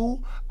in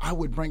school, I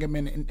would bring them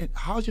in. And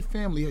how's your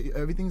family?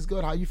 Everything's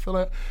good. How you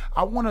feeling?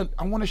 I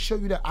wanna show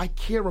you that I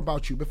care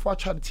about you before I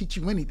try to teach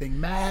you anything,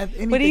 math,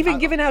 anything. But even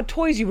giving out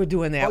toys, you were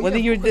doing that. Oh, Whether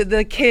yeah, you're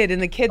the kid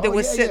and the kid that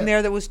was sitting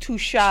there that was too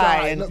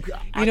shy, and Look,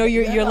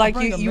 you're like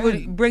bring 'em you in.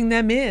 would bring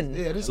them in.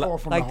 Yeah, this is all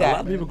from like the that. A heart,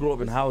 lot of people grow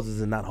up in houses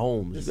and not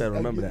homes. You gotta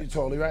remember that. You're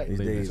totally right. These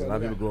days, a lot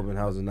of people grow up in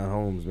houses and not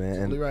homes, man.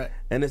 Totally right.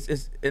 And it's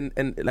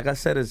like I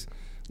said,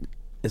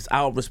 it's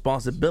our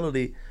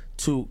responsibility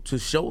to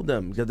show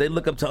them, because they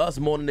look up to us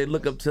more than they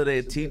look up to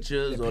their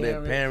teachers or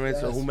their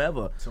parents or yes.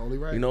 whomever. Totally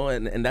right.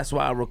 And that's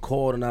why I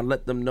record and I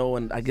let them know,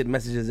 and I get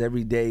messages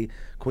every day.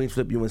 Queen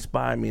Flip, you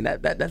inspire me, and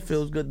that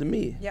feels good to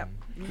me. Yep.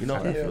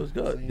 That feels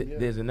good.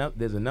 There's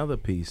another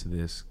piece to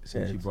this,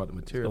 since you brought the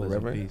materialism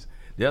Reverend. piece.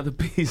 The other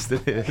piece to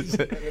this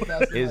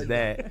is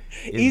that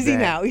Easy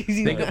now.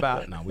 Think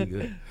about we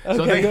good.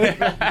 Okay,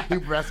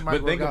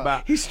 But think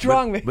about He's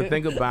strong, man. But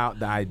think about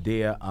the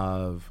idea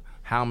of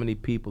how many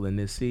people in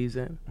this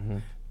season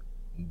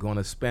going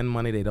to spend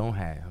money they don't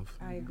have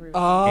I agree.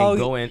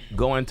 and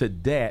go into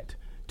debt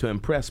to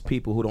impress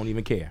people who don't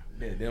even care.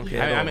 Yeah, they don't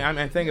care. I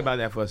mean, think about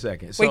that for a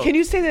second. Wait, So, can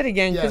you say that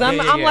again? Because Yeah.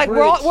 I'm Yeah. like Bridge.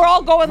 we're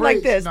all going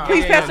like Bridge. this. No,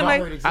 Please yeah, pass the no,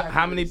 mic. exactly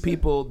how what many he said.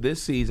 people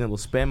this season will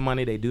spend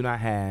money they do not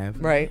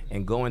have, Right.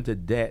 and go into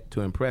debt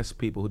to impress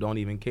people who don't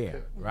even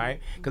care,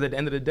 right? Because at the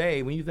end of the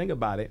day, when you think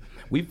about it,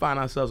 we find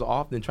ourselves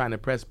often trying to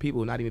impress people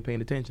who are not even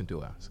paying attention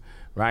to us,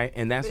 right?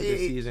 And that's what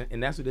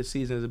this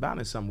season is about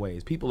in some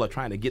ways. People are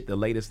trying to get the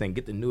latest thing,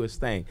 get the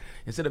newest thing,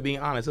 instead of being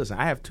honest. Listen,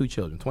 I have two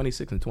children,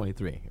 26 and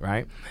 23,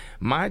 right?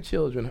 My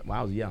children,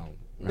 I was young.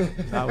 Right?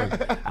 I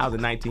was a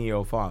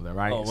 19-year-old father,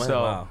 right? Oh,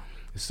 wow.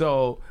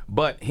 So,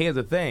 but here's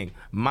the thing.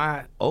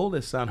 My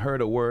oldest son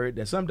heard a word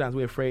that sometimes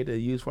we're afraid to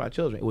use for our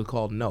children. It was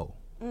called no.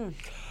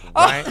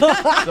 Right?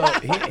 So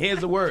here's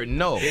the word,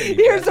 no.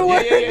 Here's the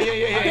word.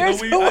 Here's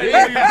the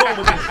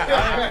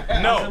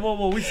word.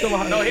 No. We still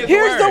No,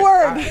 Here's the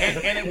word.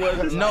 And it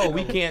was, no,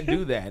 we can't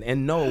do that.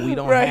 And no, we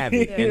don't Right. have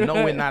it. And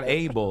no, we're not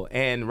able.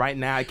 And right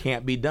now it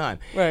can't be done.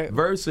 Right.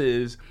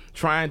 Versus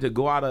trying to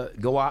go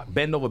out,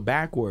 bend over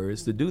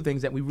backwards to do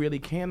things that we really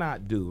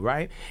cannot do,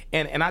 right?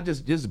 And I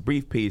just a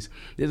brief piece.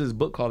 There's this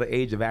book called The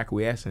Age of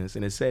Acquiescence,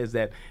 and it says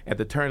that at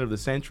the turn of the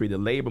century, the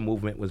labor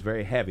movement was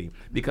very heavy.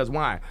 Because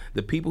why?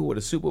 The people who were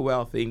the super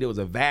wealthy, there was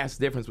a vast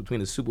difference between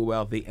the super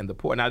wealthy and the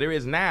poor. Now there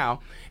is now,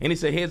 and he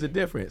said, here's the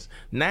difference.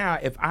 Now,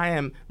 if I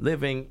am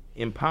living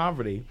in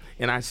poverty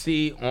and I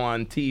see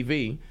on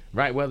TV,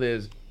 right, whether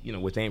it's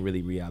which ain't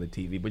really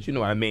reality TV, but you know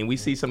what I mean. We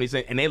see some of these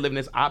things, and they live in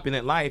this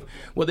opulent life.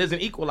 Well, there's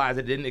an equalizer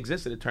that didn't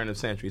exist at the turn of the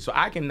century. So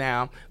I can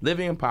now,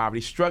 living in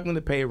poverty, struggling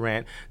to pay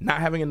rent, not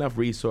having enough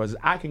resources,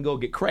 I can go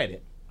get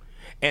credit,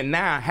 and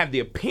now have the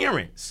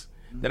appearance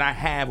that I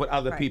have what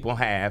other people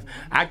have.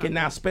 I can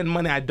now spend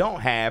money I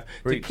don't have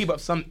to keep up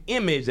some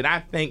image that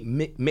I think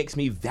makes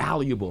me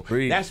valuable.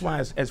 That's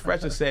why, as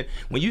Fresher said,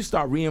 when you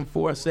start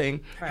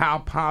reinforcing how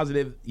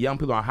positive young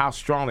people are, how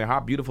strong they are, how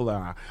beautiful they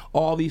are,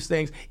 all these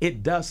things,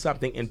 it does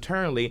something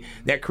internally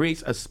that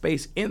creates a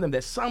space in them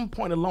that some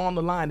point along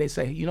the line they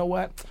say, you know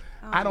what?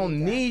 I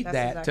don't need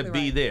that That's to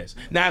be exactly this.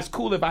 Now, it's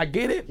cool if I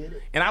get it,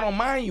 and I don't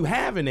mind you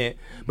having it,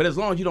 but as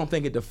long as you don't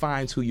think it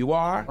defines who you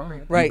are,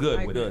 Right. you're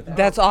good with it.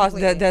 That's awesome.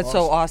 That's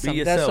so awesome.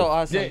 Be That's so yourself.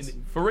 awesome.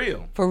 Yeah, for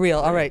real. For real.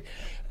 All right.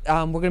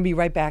 We're going to be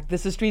right back.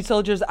 This is Street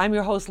Soldiers. I'm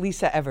your host,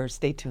 Lisa Evers.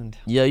 Stay tuned.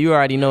 Yeah, you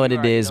already know what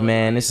it is,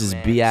 man. This is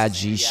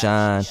B.I.G.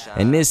 Shine.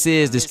 And this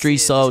is the Street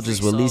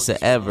Soldiers with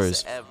Lisa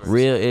Evers.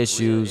 Real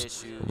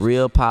issues,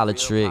 real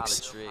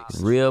politics,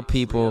 real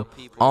people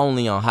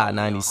only on Hot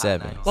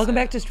 97. Welcome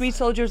back to Street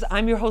Soldiers.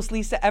 I'm your host,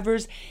 Lisa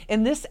Evers.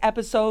 In this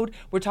episode,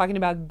 we're talking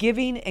about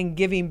giving and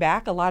giving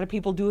back. A lot of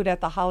people do it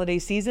at the holiday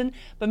season,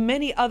 but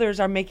many others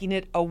are making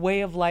it a way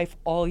of life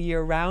all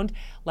year round,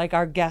 like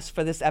our guest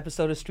for this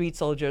episode of Street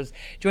Soldiers.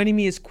 Joining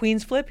me is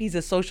Queens Flip. He's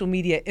a social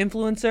media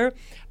influencer,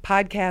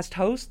 podcast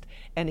host,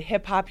 and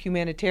hip-hop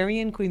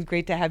humanitarian. Queens,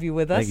 great to have you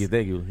with us.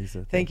 Thank you,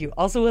 Lisa. Thank you.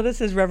 Also with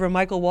us is Reverend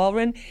Michael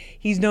Walren.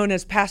 He's known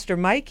as Pastor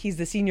Mike. He's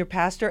the senior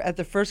pastor at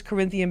the First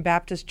Corinthian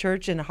Baptist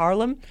Church in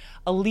Harlem,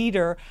 a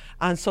leader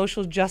on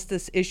social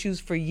justice issues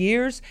for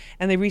years,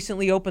 and they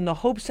recently opened the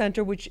Hope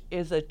Center, which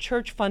is a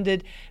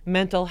church-funded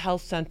mental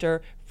health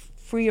center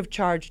free of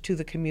charge to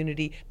the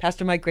community.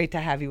 Pastor Mike, great to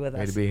have you with us.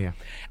 Great to be here.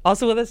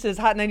 Also with us is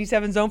Hot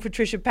 97's own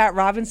Patricia Pat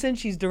Robinson.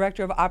 She's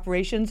Director of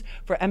Operations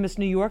for MS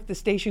New York, the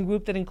station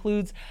group that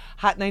includes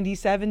Hot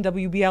 97,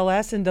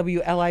 WBLS, and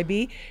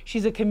WLIB.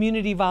 She's a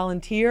community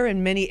volunteer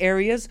in many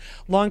areas,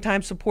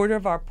 longtime supporter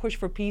of our Push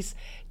for Peace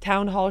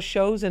town hall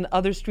shows and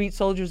other Street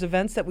Soldiers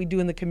events that we do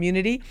in the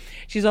community.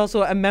 She's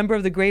also a member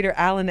of the Greater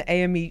Allen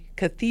AME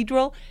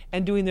Cathedral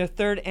and doing their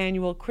third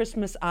annual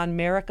Christmas on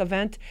Merrick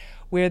event,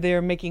 where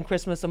they're making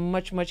Christmas a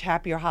much, much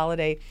happier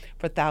holiday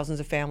for thousands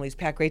of families.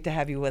 Pat, great to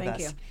have you with us.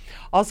 Thank you.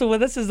 Also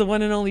with us is the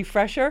one and only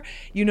Fresher.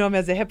 You know him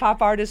as a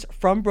hip-hop artist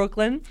from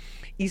Brooklyn,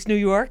 East New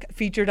York,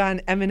 featured on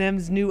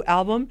Eminem's new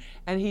album,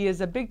 and he is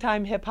a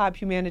big-time hip-hop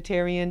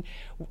humanitarian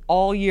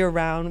all year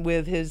round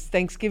with his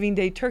Thanksgiving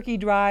Day turkey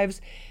drives,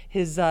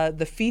 his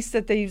the feast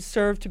that they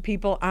serve to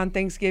people on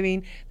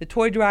Thanksgiving, the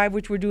toy drive,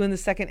 which we're doing the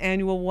second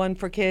annual one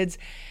for kids,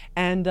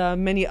 and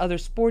many other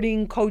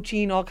sporting,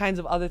 coaching, all kinds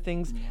of other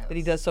things that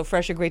he does. So,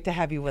 Fresher, great to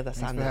have you with us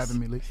Thanks on for this. having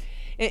me, Lisa.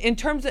 In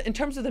terms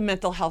of the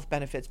mental health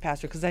benefits,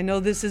 Pastor, because I know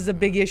this is a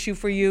big issue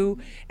for you,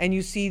 and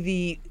you see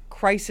the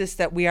crisis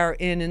that we are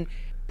in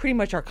pretty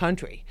much our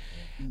country.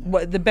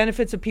 What the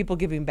benefits of people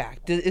giving back?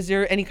 Is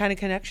there any kind of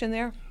connection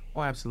there?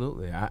 Oh,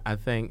 absolutely. I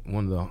think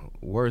one of the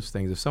worst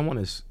things, if someone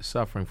is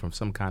suffering from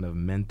some kind of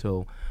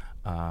mental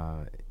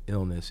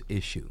illness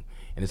issue,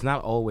 and it's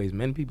not always,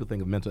 many people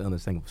think of mental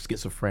illness, think of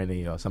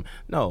schizophrenia or something.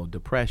 No,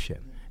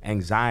 depression,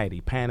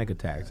 anxiety, panic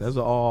attacks. Those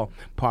are all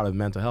part of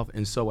mental health.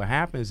 And so what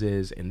happens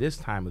is, in this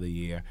time of the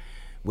year,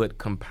 what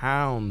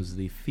compounds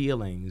the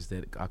feelings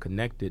that are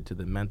connected to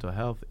the mental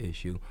health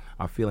issue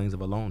are feelings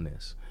of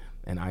aloneness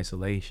and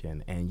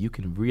isolation, and you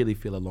can really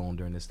feel alone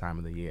during this time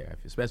of the year,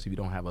 especially if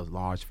you don't have a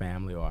large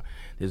family or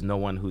there's no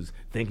one who's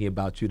thinking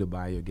about you to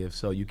buy your gift.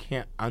 So you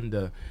can't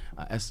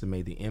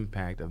underestimate the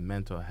impact of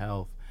mental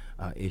health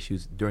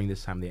issues during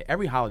this time of the year.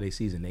 Every holiday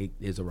season,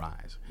 there's a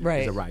rise. Right.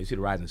 There's a rise. You see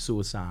the rise in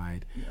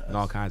suicide and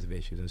all kinds of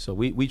issues. And so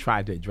we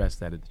tried to address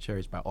that at the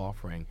church by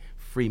offering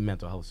free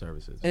mental health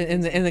services.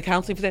 In the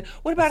counseling for that.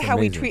 What about That's how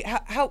amazing. we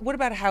treat? What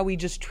about how we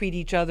just treat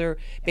each other,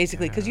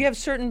 basically? Because you have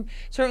certain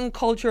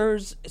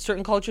cultures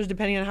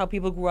depending on how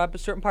people grew up in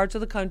certain parts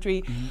of the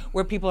country,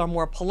 where people are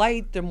more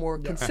polite, they're more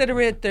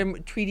considerate, they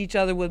treat each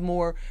other with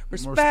more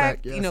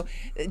respect. yes. You know,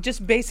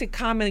 just basic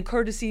common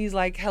courtesies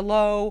like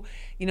hello.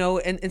 You know,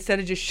 and instead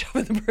of just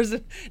shoving the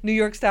person New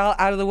York style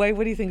out of the way.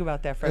 What do you think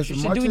about that, Fresher?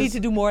 As Do much we need as- to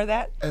do more of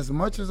that? As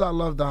much as I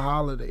love the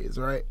holidays,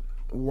 right?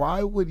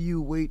 Why would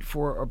you wait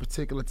for a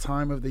particular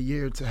time of the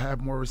year to have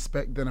more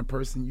respect than a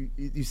person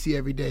you see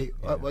every day?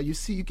 Well, you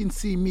can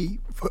see me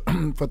for,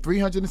 for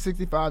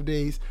 365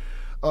 days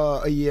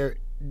a year.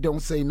 Don't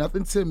say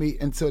nothing to me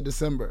until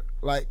December.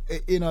 Like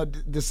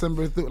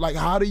December through. Like,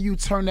 how do you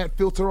turn that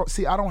filter off?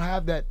 See, I don't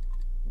have that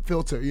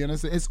filter. You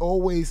understand? It's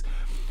always.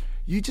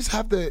 You just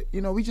have to,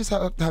 we just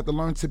have to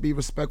learn to be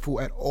respectful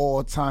at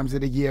all times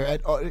of the year.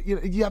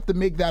 You have to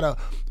make that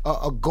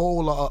a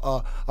goal,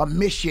 a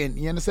mission.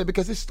 You understand?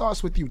 Because it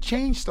starts with you.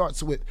 Change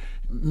starts with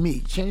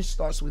me. Change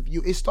starts with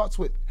you. It starts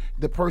with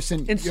the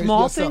person. In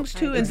small yourself. things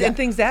too, Exactly. and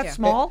things that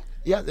small.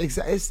 Yeah,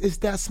 exactly. It's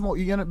that small,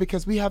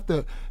 because we have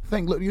to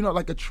think. Look,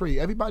 like a tree.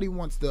 Everybody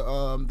wants the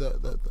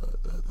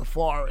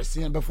forest.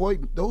 Before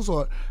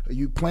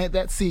you plant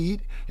that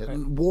seed,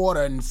 and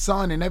water and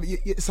sun and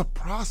it's a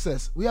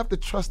process. We have to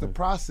trust the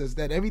process.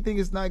 That everything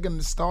is not going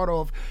to start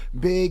off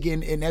big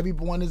and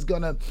everyone is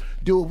going to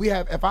do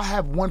it. If I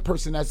have one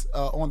person that's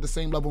on the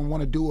same level and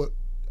want to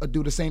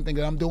do the same thing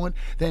that I'm doing,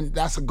 then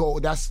that's a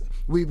goal.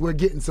 We're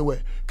getting to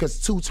it, because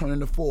 2 turn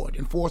into 4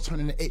 and 4 turn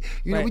into 8.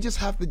 Right. We just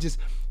have to just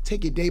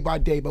take it day by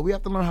day, but we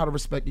have to learn how to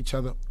respect each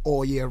other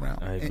all year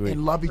round I agree.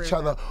 and love each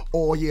other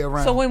all year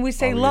round. So when we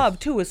say Oh, love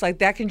yes. too, it's like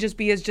that can just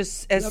be as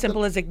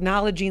simple as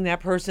acknowledging that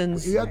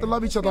person's. you have to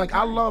love each other. Like,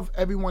 I love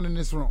everyone in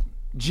this room.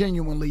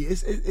 Genuinely,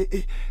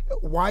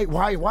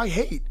 why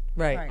hate?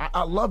 Right.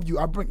 I love you.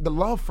 I bring the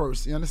love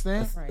first. You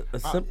understand? Right.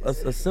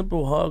 A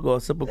simple hug or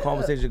a simple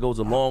conversation goes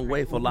a long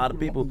way for a lot of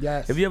people.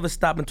 Yes. If you ever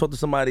stop and talk to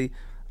somebody,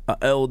 an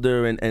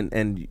elder,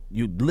 and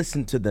you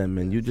listen to them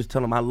and you just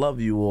tell them I love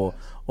you, or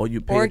you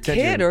pay Or a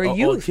attention, kid or a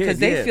youth, kid, because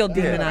they yeah. feel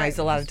demonized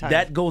a lot of times.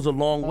 That goes a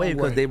long way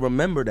because way. they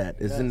remember that.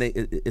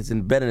 It's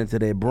embedded into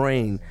their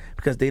brain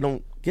because they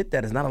don't get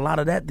that. There's not a lot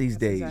of that these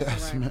days.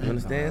 exactly right. You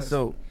understand?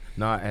 So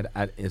No,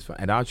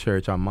 at our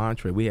church, our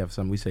mantra, we have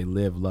we say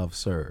live, love,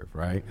 serve,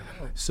 right?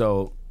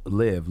 So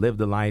live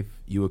the life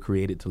you were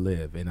created to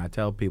live. And I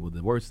tell people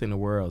the worst thing in the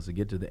world is to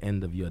get to the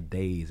end of your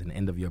days and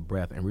end of your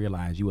breath and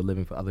realize you were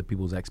living for other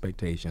people's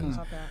expectations,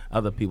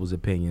 other people's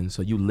opinions.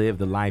 So you live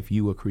the life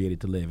you were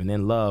created to live, and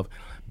then love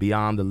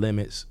beyond the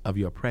limits of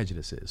your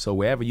prejudices. So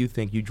wherever you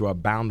think you draw a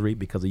boundary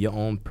because of your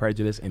own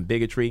prejudice and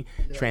bigotry,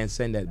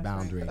 transcend that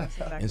boundary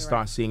and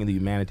start seeing the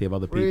humanity of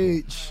other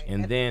people.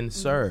 And then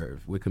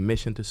serve. We're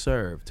commissioned to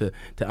serve, to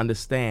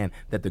understand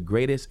that the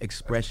greatest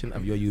expression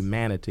of your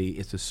humanity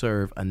is to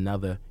serve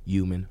another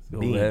human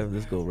being.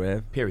 Let's go,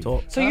 Rev. Period.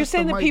 So you're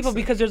saying to people,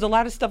 because there's a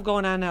lot of stuff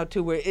going on now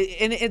too, where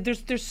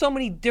there's so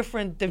many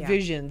different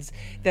divisions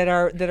that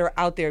are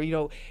out there. You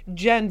know,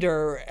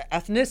 gender,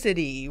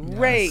 ethnicity,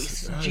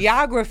 race,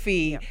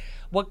 geography,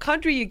 what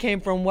country you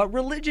came from, what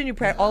religion you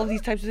practice, all of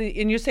these types of things.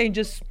 And you're saying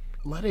just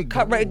let it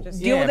go.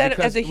 deal with that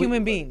as a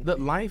human being. The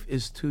life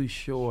is too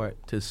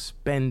short to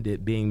spend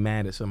it being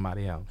mad at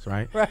somebody else,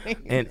 right? Right.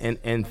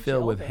 And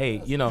filled with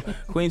hate. You know,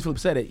 Queen Philip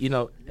said it. You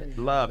know,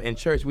 love in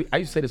church. I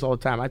used to say this all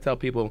the time. I tell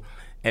people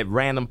at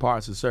random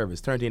parts of service,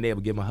 turn to your neighbor,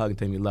 give him a hug, and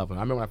tell him you love him.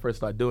 I remember when I first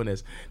started doing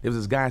this, there was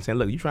this guy saying,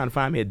 look, you trying to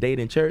find me a date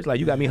in church? Like,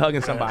 you got me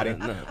hugging somebody.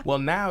 Well,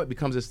 now it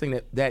becomes this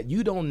thing that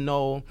you don't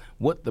know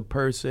what the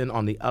person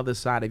on the other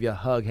side of your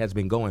hug has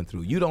been going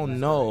through. You don't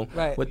know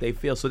what they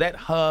feel. So that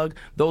hug,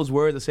 those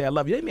words that say I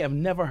love you, they may have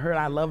never heard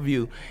I love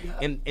you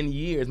in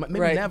years,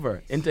 maybe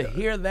never. And to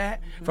hear that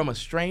from a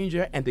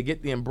stranger and to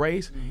get the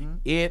embrace,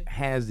 it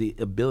has the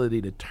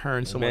ability to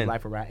turn someone's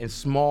life around in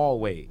small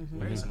ways.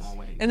 Very small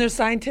ways. And there's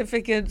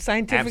scientific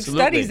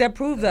studies that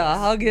prove that a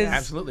hug is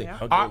absolutely.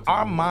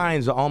 Our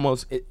minds are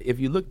almost, if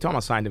you look, talking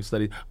about scientific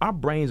studies, our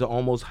brains are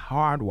almost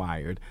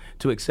hardwired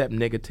to accept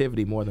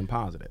negativity more than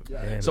positive.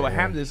 So I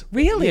have this.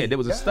 Really? Yeah, there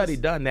was a study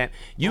done that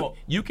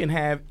you can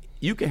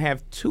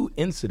have two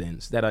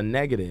incidents that are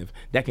negative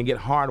that can get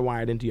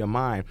hardwired into your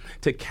mind.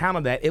 To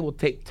counter that, it will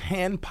take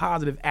 10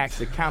 positive acts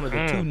to counter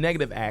the 2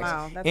 negative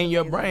acts in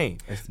your brain.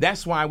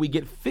 That's why we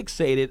get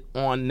fixated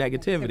on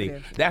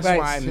negativity. That's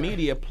why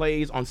media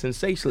plays on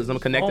sensationalism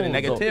connected to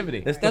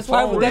negativity. That's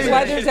why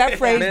there's that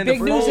phrase,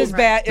 big news is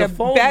bad. The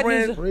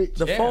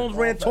phones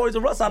ran Toys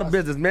R Us out of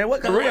business, man.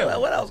 What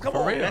else? Come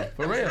on, man.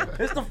 For real.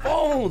 It's the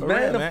phones,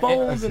 man. The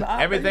phones and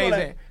everything's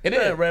in. It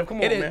is. Rev,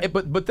 come on, man.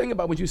 But think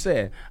about what you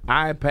said.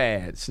 iPad,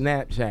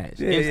 Snapchat,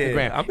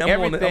 Instagram,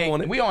 everything. I'm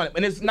on it. We on it,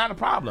 and it's not a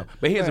problem.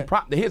 But here's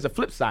a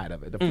flip side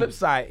of it. The flip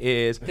side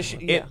is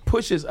it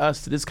pushes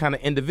us to this kind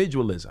of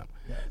individualism.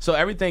 So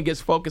everything gets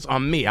focused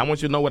on me. I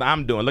want you to know what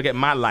I'm doing. Look at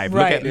my life.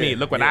 Look at me.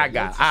 Look what I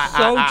got.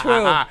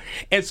 True.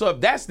 And so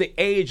if that's the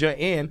age you're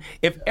in,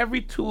 if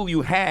every tool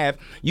you have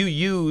you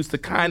use to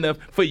kind of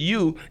for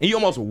you, and you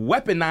almost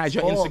weaponize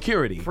your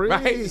insecurity,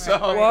 right? So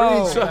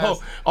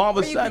all of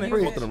a sudden,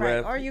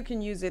 or you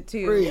can use it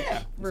to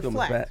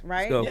reflect,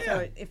 right? So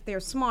if they're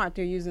smart,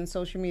 they're using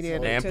social media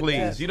to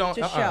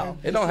show.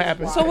 It don't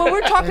happen. So when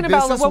we're talking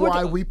about this is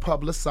why we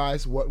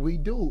publicize what we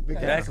do,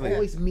 because it's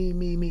always me.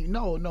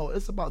 No,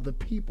 it's about the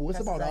people. It's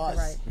about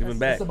us. Giving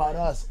back. It's about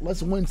us.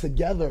 Let's win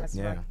together.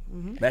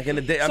 Back in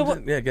the day, So go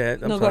ahead.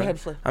 Go ahead,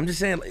 Flip. I'm just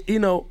saying,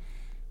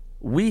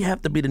 we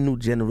have to be the new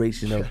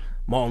generation of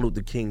Martin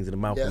Luther Kings and the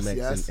Malcolm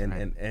X.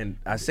 And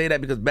I say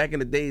that because back in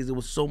the days, it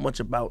was so much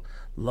about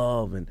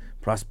love and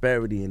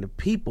prosperity and the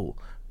people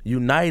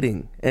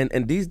uniting.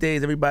 And these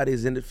days, everybody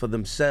is in it for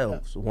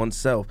themselves,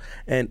 oneself.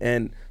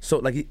 And so,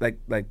 like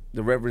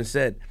the Reverend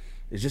said,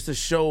 it's just to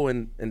show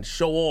and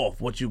show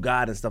off what you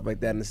got and stuff like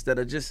that, instead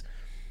of just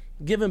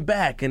giving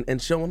back and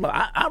showing love.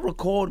 I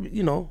record,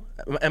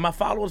 and my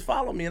followers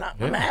follow me, and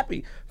I'm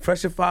happy.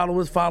 Fresher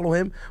followers follow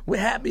him. We're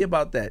happy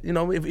about that.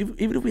 Even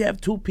if we have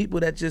 2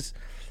 people that just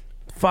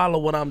follow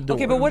what I'm doing.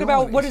 Okay, but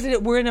what is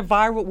it? We're in a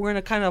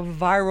kind of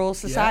viral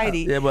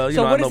society. Yeah, well,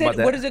 so I know about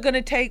that. what is it going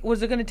to take?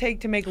 What's it going to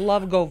take to make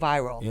love go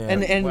viral? Yeah.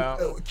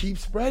 And keep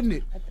spreading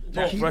it.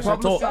 Keep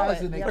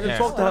publicizing it.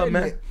 Talk to her,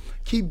 man.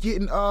 Keep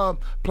getting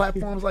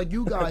platforms like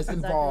you guys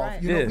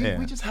involved.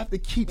 We just have to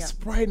keep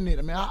spreading it.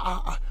 I mean,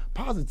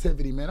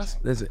 positivity, man.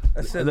 Listen,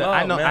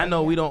 I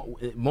know we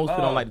don't. Most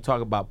people don't like to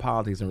talk about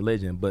politics and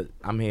religion, but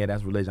I'm here.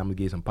 That's religion. I'm gonna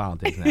give you some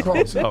politics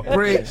now.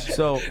 Preach,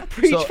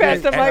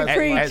 Pastor Mike,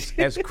 preach.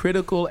 As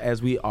critical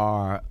as we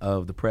are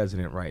of the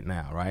president right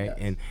now, right?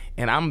 Yes.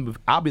 And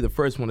I'll be the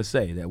first one to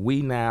say that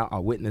we now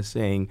are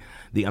witnessing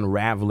the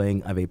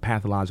unraveling of a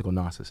pathological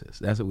narcissist.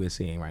 That's what we're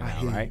seeing right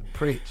now, right?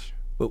 Preach.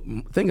 But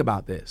think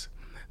about this: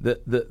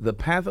 the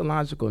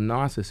pathological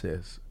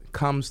narcissist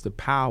comes to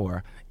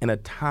power in a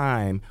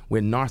time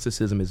when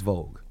narcissism is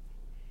vogue.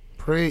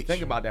 Preach.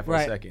 Think about that for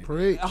a second.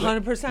 Preach.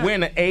 100%. We're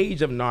in an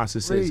age of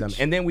narcissism, Preach.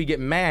 and then we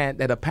get mad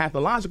that a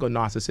pathological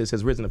narcissist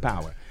has risen to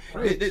power.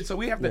 So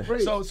we have to.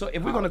 So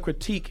if we're going to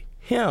critique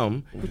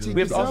him. We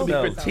have to also be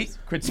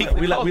critique.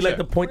 We like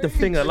to point the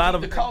finger. A lot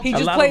of He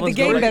just played the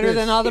game better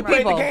than other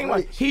people.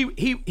 He's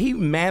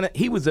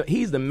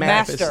the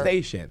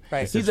manifestation.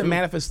 Right. He's the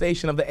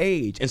manifestation of the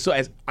age. And so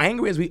as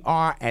angry as we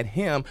are at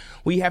him,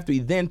 we have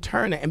to then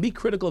turn it and be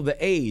critical of the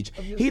age.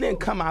 He didn't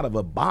come out of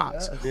a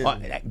box or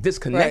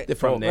disconnected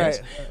from this.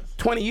 Right.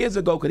 20 years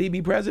ago, could he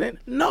be president?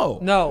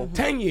 No.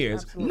 10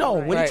 years? No.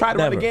 When he tried to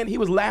run again, he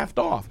was laughed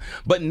off.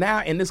 But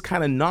now in this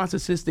kind of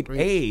narcissistic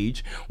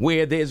age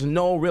where there's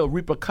no real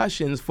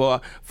repercussions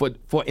for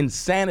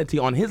insanity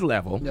on his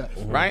level,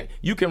 right?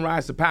 You can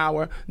rise to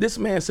power. This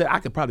man said, I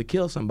could probably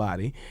kill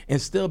somebody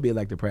and still be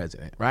elected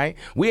president, right?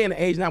 We're in an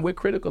age now, we're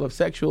critical of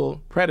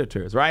sexual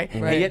predators, right?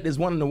 And yet there's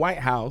one in the White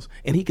House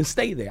and he can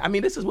stay there. I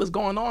mean, this is what's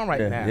going on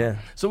right now. Yeah.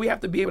 So we have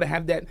to be able to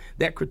have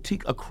that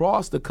critique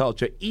across the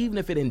culture, even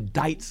if it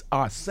indicts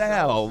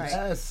ourselves.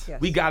 Yes.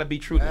 We got to be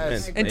true to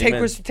this. And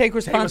take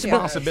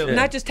responsibility.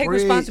 Not just take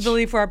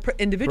responsibility for our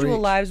individual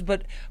lives,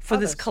 but for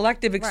this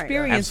collective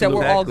experience that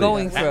we're all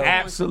going through.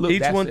 Absolutely.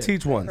 Each one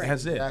teach one.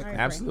 That's it. Exactly.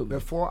 Absolutely.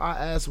 Before I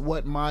ask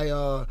what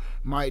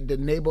the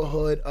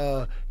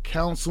neighborhood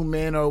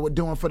councilman or what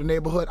doing for the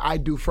neighborhood, I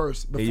do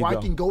first. Before I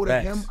can go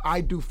to him,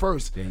 I do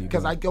first.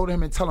 Because I go to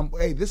him and tell him,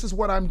 hey, this is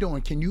what I'm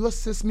doing. Can you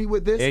assist me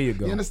with this? There you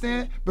go. You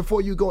understand?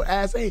 Before you go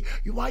ask, hey,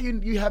 why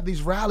you have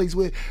these rallies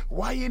with,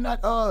 why you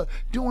not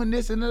doing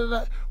this and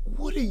that?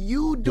 What are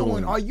you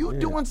doing? Are you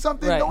doing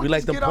something? Right. Don't We like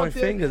just to get out point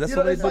there. fingers. That's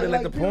what they do. They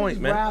like to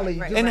point,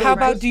 man. And how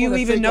about, do you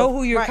even know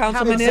who your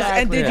councilman is?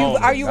 And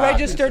are you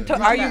registered to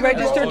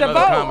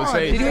vote?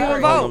 Did you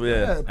even vote?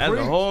 Yeah. That's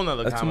a whole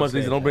nother That's too much,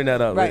 Lisa. conversation. Don't bring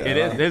that up. Right. It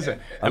is. Listen,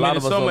 A lot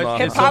of us don't know.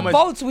 Hip hop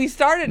votes, we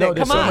started it.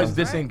 There's Come on. so much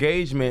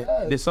disengagement.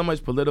 There's so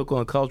much political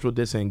and cultural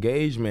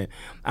disengagement.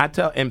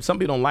 And some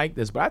people don't like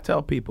this, but I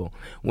tell people,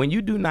 when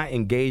you do not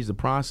engage the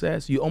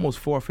process, you almost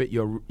forfeit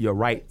your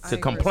right to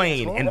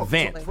complain and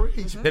vent.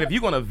 That if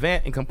you're going to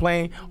vent and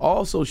complain,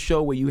 also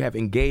show where you have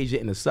engaged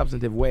it in a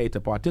substantive way to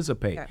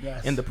participate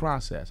in the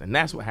process. And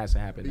that's what has to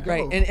happen now.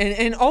 Right,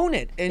 and own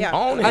it. And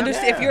Own it.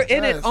 understand, if you're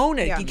in it, own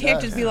it. Yeah. You can't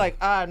just be like,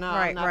 no, I'm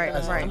going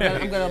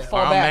to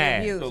fall I'm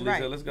back. mad. So,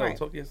 Lisa, let's go.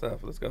 Talk to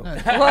yourself. Let's go.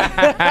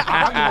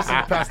 I can listen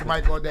to Pastor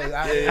Mike all day.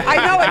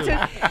 I know it's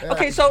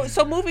okay.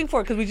 So moving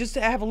forward, because we just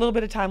have a little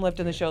bit of time left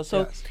in the show.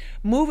 So,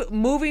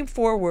 moving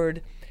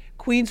forward,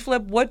 Queens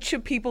Flip, what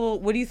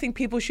do you think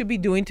people should be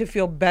doing to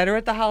feel better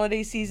at the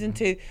holiday season?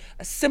 To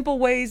simple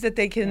ways that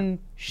they can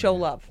show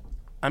love.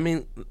 I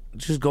mean,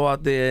 just go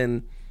out there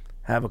and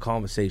have a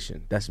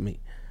conversation. That's me.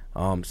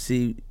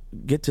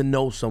 Get to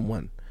know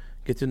someone,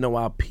 get to know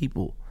our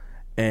people,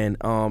 and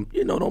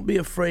don't be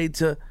afraid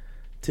to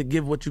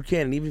give what you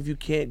can. And even if you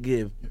can't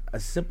give, a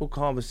simple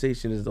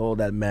conversation is all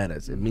that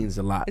matters. It means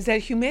a lot. Is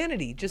that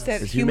humanity? Just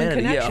that It's human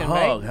humanity. connection, A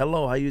hug. right?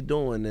 Hello, how you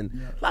doing? And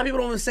a lot of people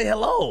don't even say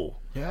hello.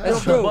 Yeah.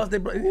 That's true.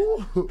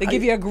 They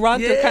give you a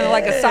grunt or kind of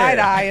like a side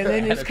eye, and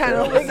then it's kind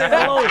of like,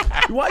 hello.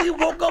 Why you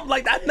woke up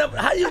like that?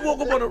 How you woke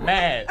up on a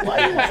Mad. What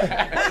did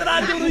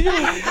I do to you?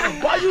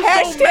 Why you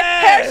so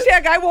mad?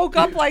 hashtag I woke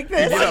up like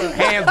this.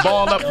 Hands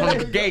balled up from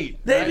the gate.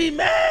 They be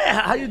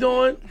mad. How you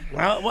doing?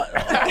 What?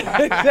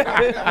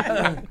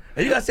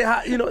 And you gotta say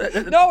hi. No,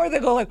 or they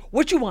go like,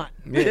 what you want?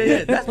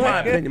 Yeah. That's my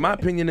opinion. My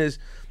opinion is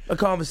a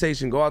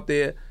conversation. Go out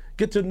there,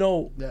 get to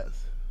know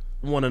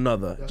one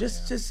another.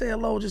 Just say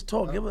hello. Just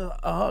talk. Give a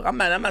hug. I'm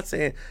not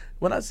saying,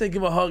 when I say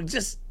give a hug,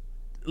 just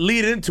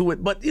lead into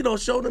it. But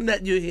show them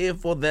that you're here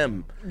for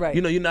them. Right.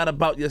 You're not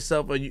about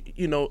yourself, or you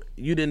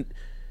didn't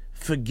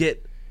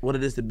forget what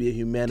it is to be a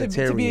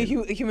humanitarian. To be a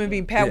human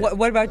being. Pat,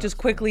 what about just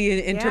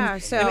quickly in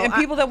terms, and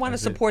people that want to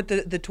support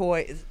the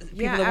toys,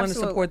 people that want to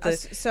support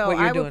So what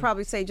you're I would doing.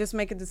 probably say just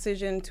make a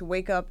decision to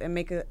wake up and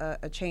make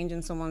a change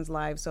in someone's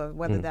life. So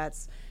whether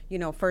that's,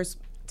 first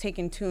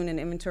taking tune and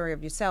inventory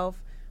of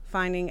yourself,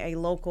 finding a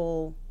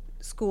local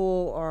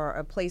school or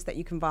a place that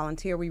you can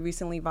volunteer. We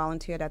recently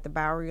volunteered at the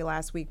Bowery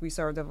last week. We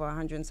served over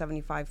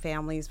 175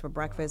 families for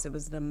breakfast. It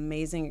was an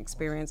amazing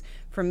experience.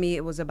 For me,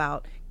 it was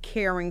about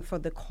caring for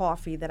the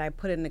coffee that I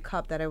put in the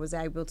cup, that I was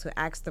able to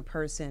ask the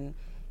person,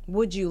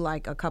 would you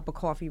like a cup of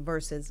coffee,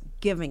 versus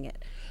giving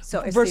it.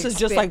 So it's versus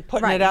just like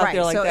putting it out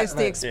there like so that. It's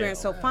the experience.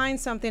 So find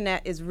something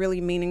that is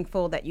really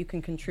meaningful that you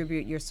can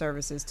contribute your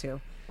services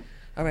to.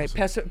 All right,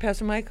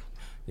 Pastor Mike?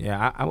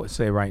 Yeah, I would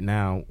say right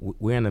now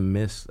we're in the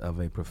midst of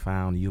a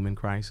profound human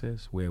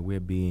crisis where we're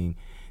being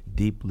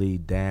deeply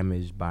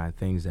damaged by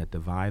things that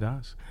divide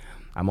us.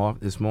 I'm off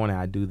this morning.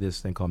 I do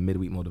this thing called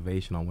Midweek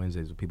Motivation on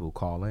Wednesdays where people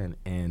call in,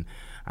 and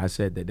I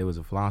said that there was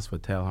a philosopher,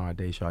 Teilhard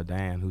de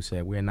Chardin, who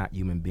said we're not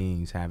human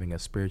beings having a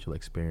spiritual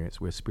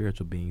experience. We're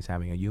spiritual beings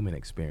having a human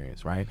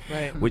experience, right?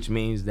 Which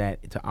means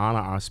that to honor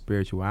our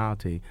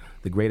spirituality,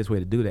 the greatest way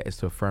to do that is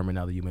to affirm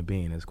another human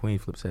being. As Queen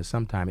Flip says,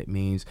 sometimes it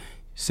means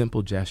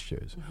simple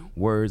gestures,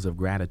 words of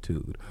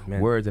gratitude,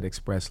 words that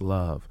express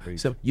love.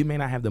 So you may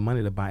not have the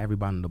money to buy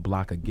everybody on the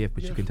block a gift,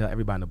 but you can tell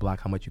everybody on the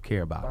block how much you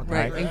care about them,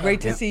 right? And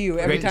great to see you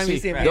every time you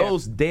see me.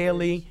 Those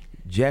daily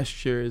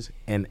gestures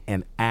and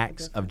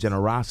acts of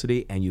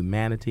generosity and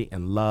humanity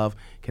and love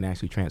can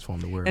actually transform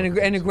the world.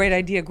 And a great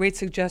idea, great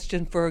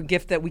suggestion for a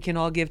gift that we can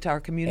all give to our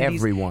communities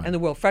Everyone. and the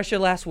world. Fresh, your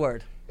last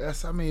word.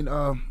 Yes, I mean,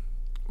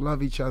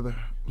 love each other,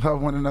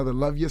 love one another,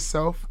 love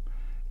yourself,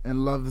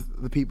 and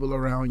love the people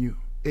around you.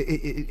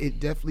 It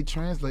definitely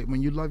translates.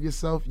 When you love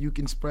yourself, you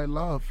can spread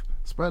love.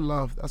 Spread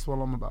love. That's what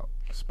I'm about.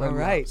 Spread All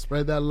right. love.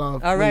 Spread that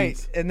love. All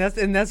please. right,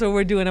 and that's what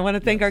we're doing. I want to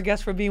thank our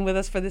guests for being with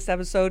us for this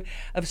episode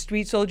of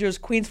Street Soldiers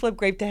Queensflip.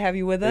 Great to have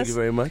you with us. Thank you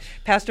very much.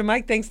 Pastor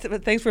Mike, thanks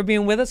for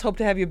being with us. Hope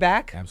to have you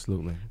back.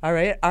 Absolutely. All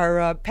right,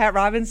 our Pat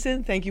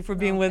Robinson, thank you for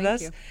being with thank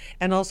us. you.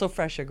 And also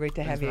Fresher, great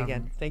to have Thanks you for again.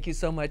 having me. Thank you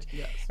so much.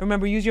 Yes.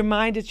 Remember, use your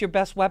mind, it's your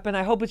best weapon.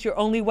 I hope it's your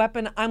only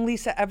weapon. I'm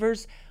Lisa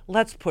Evers.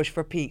 Let's push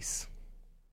for peace.